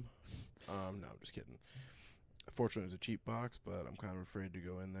kill him. No, I'm just kidding. Fortunately, it was a cheap box, but I'm kind of afraid to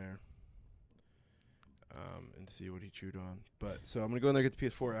go in there and see what he chewed on. But so I'm going to go in there and get the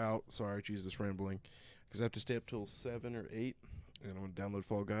PS4 out. Sorry, Jesus, rambling. Because I have to stay up till 7 or 8, and I'm going to download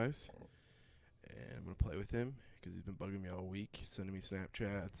Fall Guys. And I'm going to play with him because he's been bugging me all week, sending me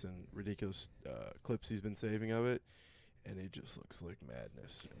Snapchats and ridiculous clips he's been saving of it. And it just looks like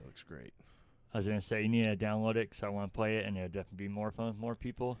madness. And it looks great. I was going to say, you need to download it because I want to play it, and it'll definitely be more fun with more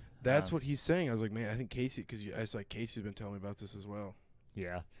people. That's what he's saying. I was like, man, I think Casey, because it's like Casey's been telling me about this as well.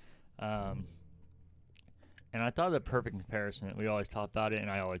 Yeah. And I thought the perfect comparison, we always talk about it,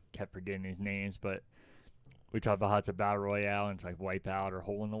 and I always kept forgetting these names, but we talk about how it's a battle royale, and it's like Wipeout or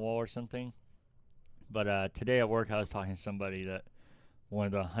Hole in the Wall or something. But today at work, I was talking to somebody that one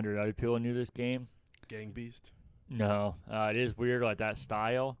of the 100 other people knew this game. Gang Beast? No. It is weird, like that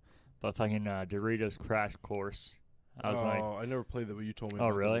style, but fucking Doritos Crash Course. I was like, I never played that, but you told me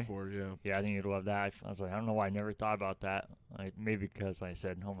about really? that before, yeah. Yeah, I think you'd love that. I was like, I don't know why I never thought about that. Like, maybe because, like I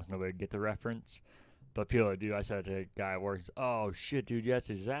said, almost nobody would get the reference. But people that do, I said to the guy at work, "Oh shit, dude, yeah, it's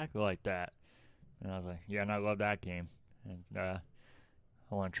exactly like that." And I was like, "Yeah, and I love that game, and I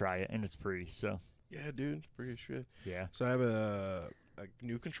want to try it, and it's free." So Yeah, dude, free as shit. yeah. So I have a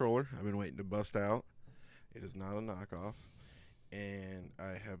new controller. I've been waiting to bust out. It is not a knockoff, and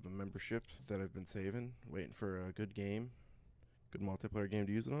I have a membership that I've been saving, waiting for a good game, good multiplayer game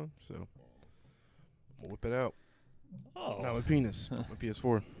to use it on. So we'll whip it out. Oh. Not my penis, my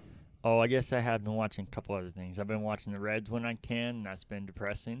PS4. Oh, I guess I have been watching a couple other things. I've been watching the Reds when I can, and that's been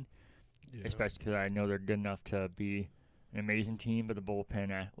depressing, Yeah. especially because I know they're good enough to be an amazing team, but the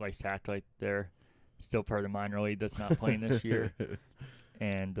bullpen likes to act like they're still part of the minor league that's not playing this year.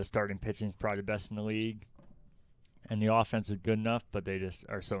 And the starting pitching is probably the best in the league. And the offense is good enough, but they just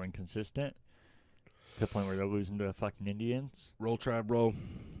are so inconsistent to the point where they're losing to the fucking Indians. Roll, tribe, roll.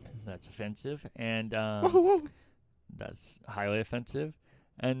 That's offensive. And Whoa. that's highly offensive.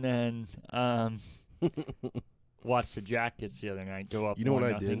 And then watched the Jackets the other night go up. You know what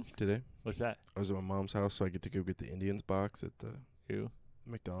I 1-0. did today? What's that? I was at my mom's house, so I get to go get the Indians box at the Who?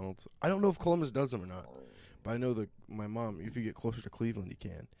 McDonald's. I don't know if Columbus does them or not, but I know that my mom, if you get closer to Cleveland, you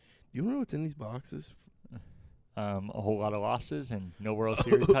can. You know what's in these boxes? A whole lot of losses and no World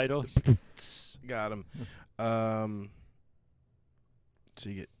Series titles. Got him. So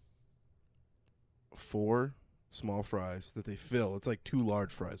you get 4 small fries that they fill. It's like 2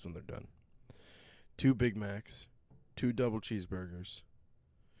 large fries when they're done. 2 Big Macs, 2 double cheeseburgers,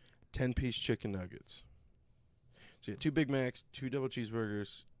 10-piece chicken nuggets. So you get 2 Big Macs, 2 double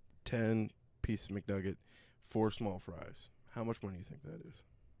cheeseburgers, 10-piece McNugget, 4 small fries. How much money do you think that is?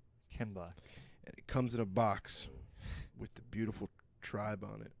 $10. And it comes in a box with the beautiful tribe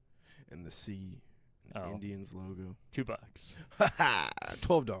on it and the sea and the Indians logo. $2.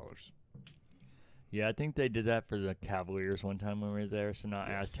 $12. Yeah, I think they did that for the Cavaliers one time when we were there, so not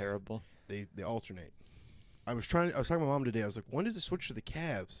as Yes. terrible. They alternate. I was talking to my mom today. I was like, when does it switch to the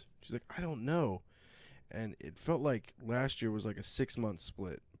Cavs? She's like, I don't know. And it felt like last year was like a 6-month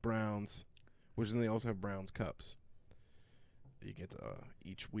split. Browns, which then they also have Browns cups. You get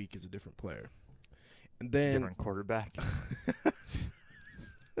each week is a different player. And then Different quarterback.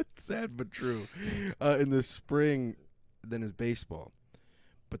 it's sad but true. In the spring, then is baseball.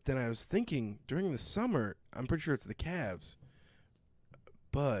 But then I was thinking during the summer, I'm pretty sure it's the Cavs.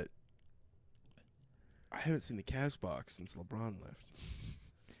 But I haven't seen the Cavs box since LeBron left.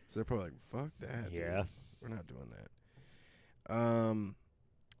 So they're probably like, fuck that. Yeah. Dude. We're not doing that.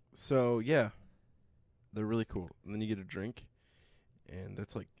 So, yeah. They're really cool. And then you get a drink. And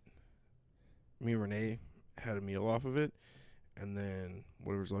that's like, me and Renee had a meal off of it. And then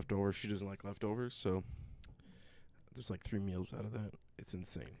whatever's left over, she doesn't like leftovers. So there's like 3 meals out of that. It's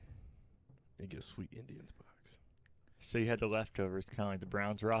insane. You get a sweet Indians box. So you had the leftovers, kind of like the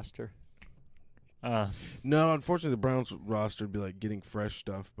Browns roster. No, unfortunately, the Browns roster would be like getting fresh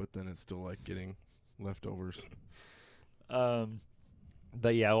stuff, but then it's still like getting leftovers.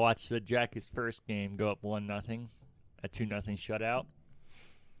 But yeah, I watched the Jackets' first game go up 1-0, a 2-0 shutout.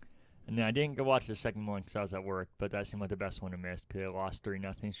 And then I didn't go watch the second one because I was at work, but that seemed like the best one to miss because they lost 3-0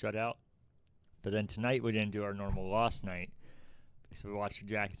 shutout. But then tonight we didn't do our normal loss night. So we watched the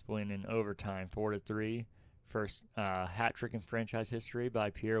Jackets win in overtime, 4-3. First hat trick in franchise history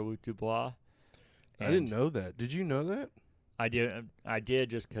by Pierre-Luc Dubois. I didn't know that. Did you know that? I did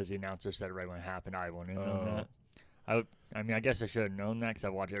just because the announcer said it right when it happened. I wouldn't have known that. I mean, I guess I should have known that because I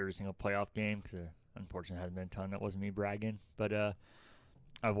watched every single playoff game because unfortunately there hasn't been a ton. That wasn't me bragging. But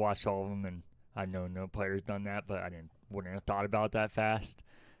I've watched all of them, and I know no player's done that, but I wouldn't have thought about it that fast.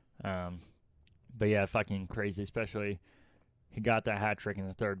 But yeah, fucking crazy, especially he got that hat trick, and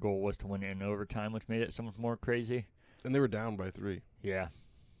the third goal was to win it in overtime, which made it so much more crazy. And they were down by 3. Yeah.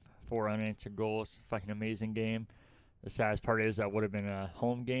 4 unanswered goals. Fucking amazing game. The saddest part is that would have been a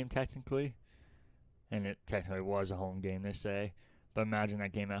home game technically. And it technically was a home game, they say. But imagine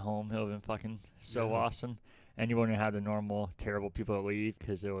that game at home. It would have been fucking so awesome. And you wouldn't have the normal terrible people that leave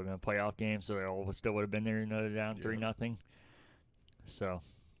because it would have been a playoff game. So they all still would have been there, even though they're down 3-0. So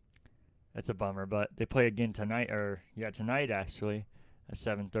that's a bummer. But they play again tonight, tonight actually at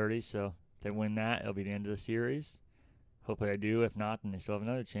 7:30. So if they win that, it'll be the end of the series. Hopefully they do. If not, then they still have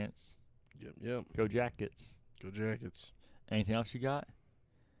another chance. Yep. Go Jackets. Go Jackets. Anything else you got?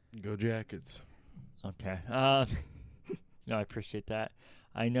 Go Jackets. Okay. No, I appreciate that.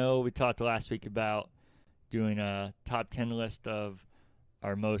 I know we talked last week about doing a top 10 list of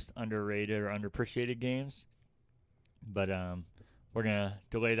our most underrated or underappreciated games. But we're going to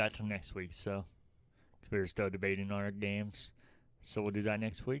delay that till next week. So, because we were still debating on our games. So we'll do that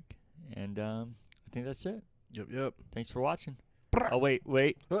next week. And I think that's it. Yep. Thanks for watching. Oh,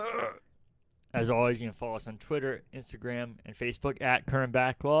 wait. As always, you can follow us on Twitter, Instagram, and Facebook at Current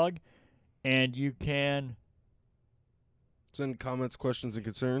Backlog. And you can, Send comments, questions, and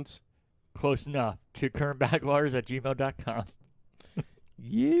concerns. close enough, to currentbackloggers@gmail.com.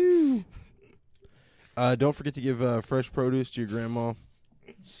 You. Don't forget to give fresh produce to your grandma.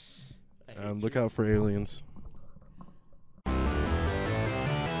 Look out for aliens.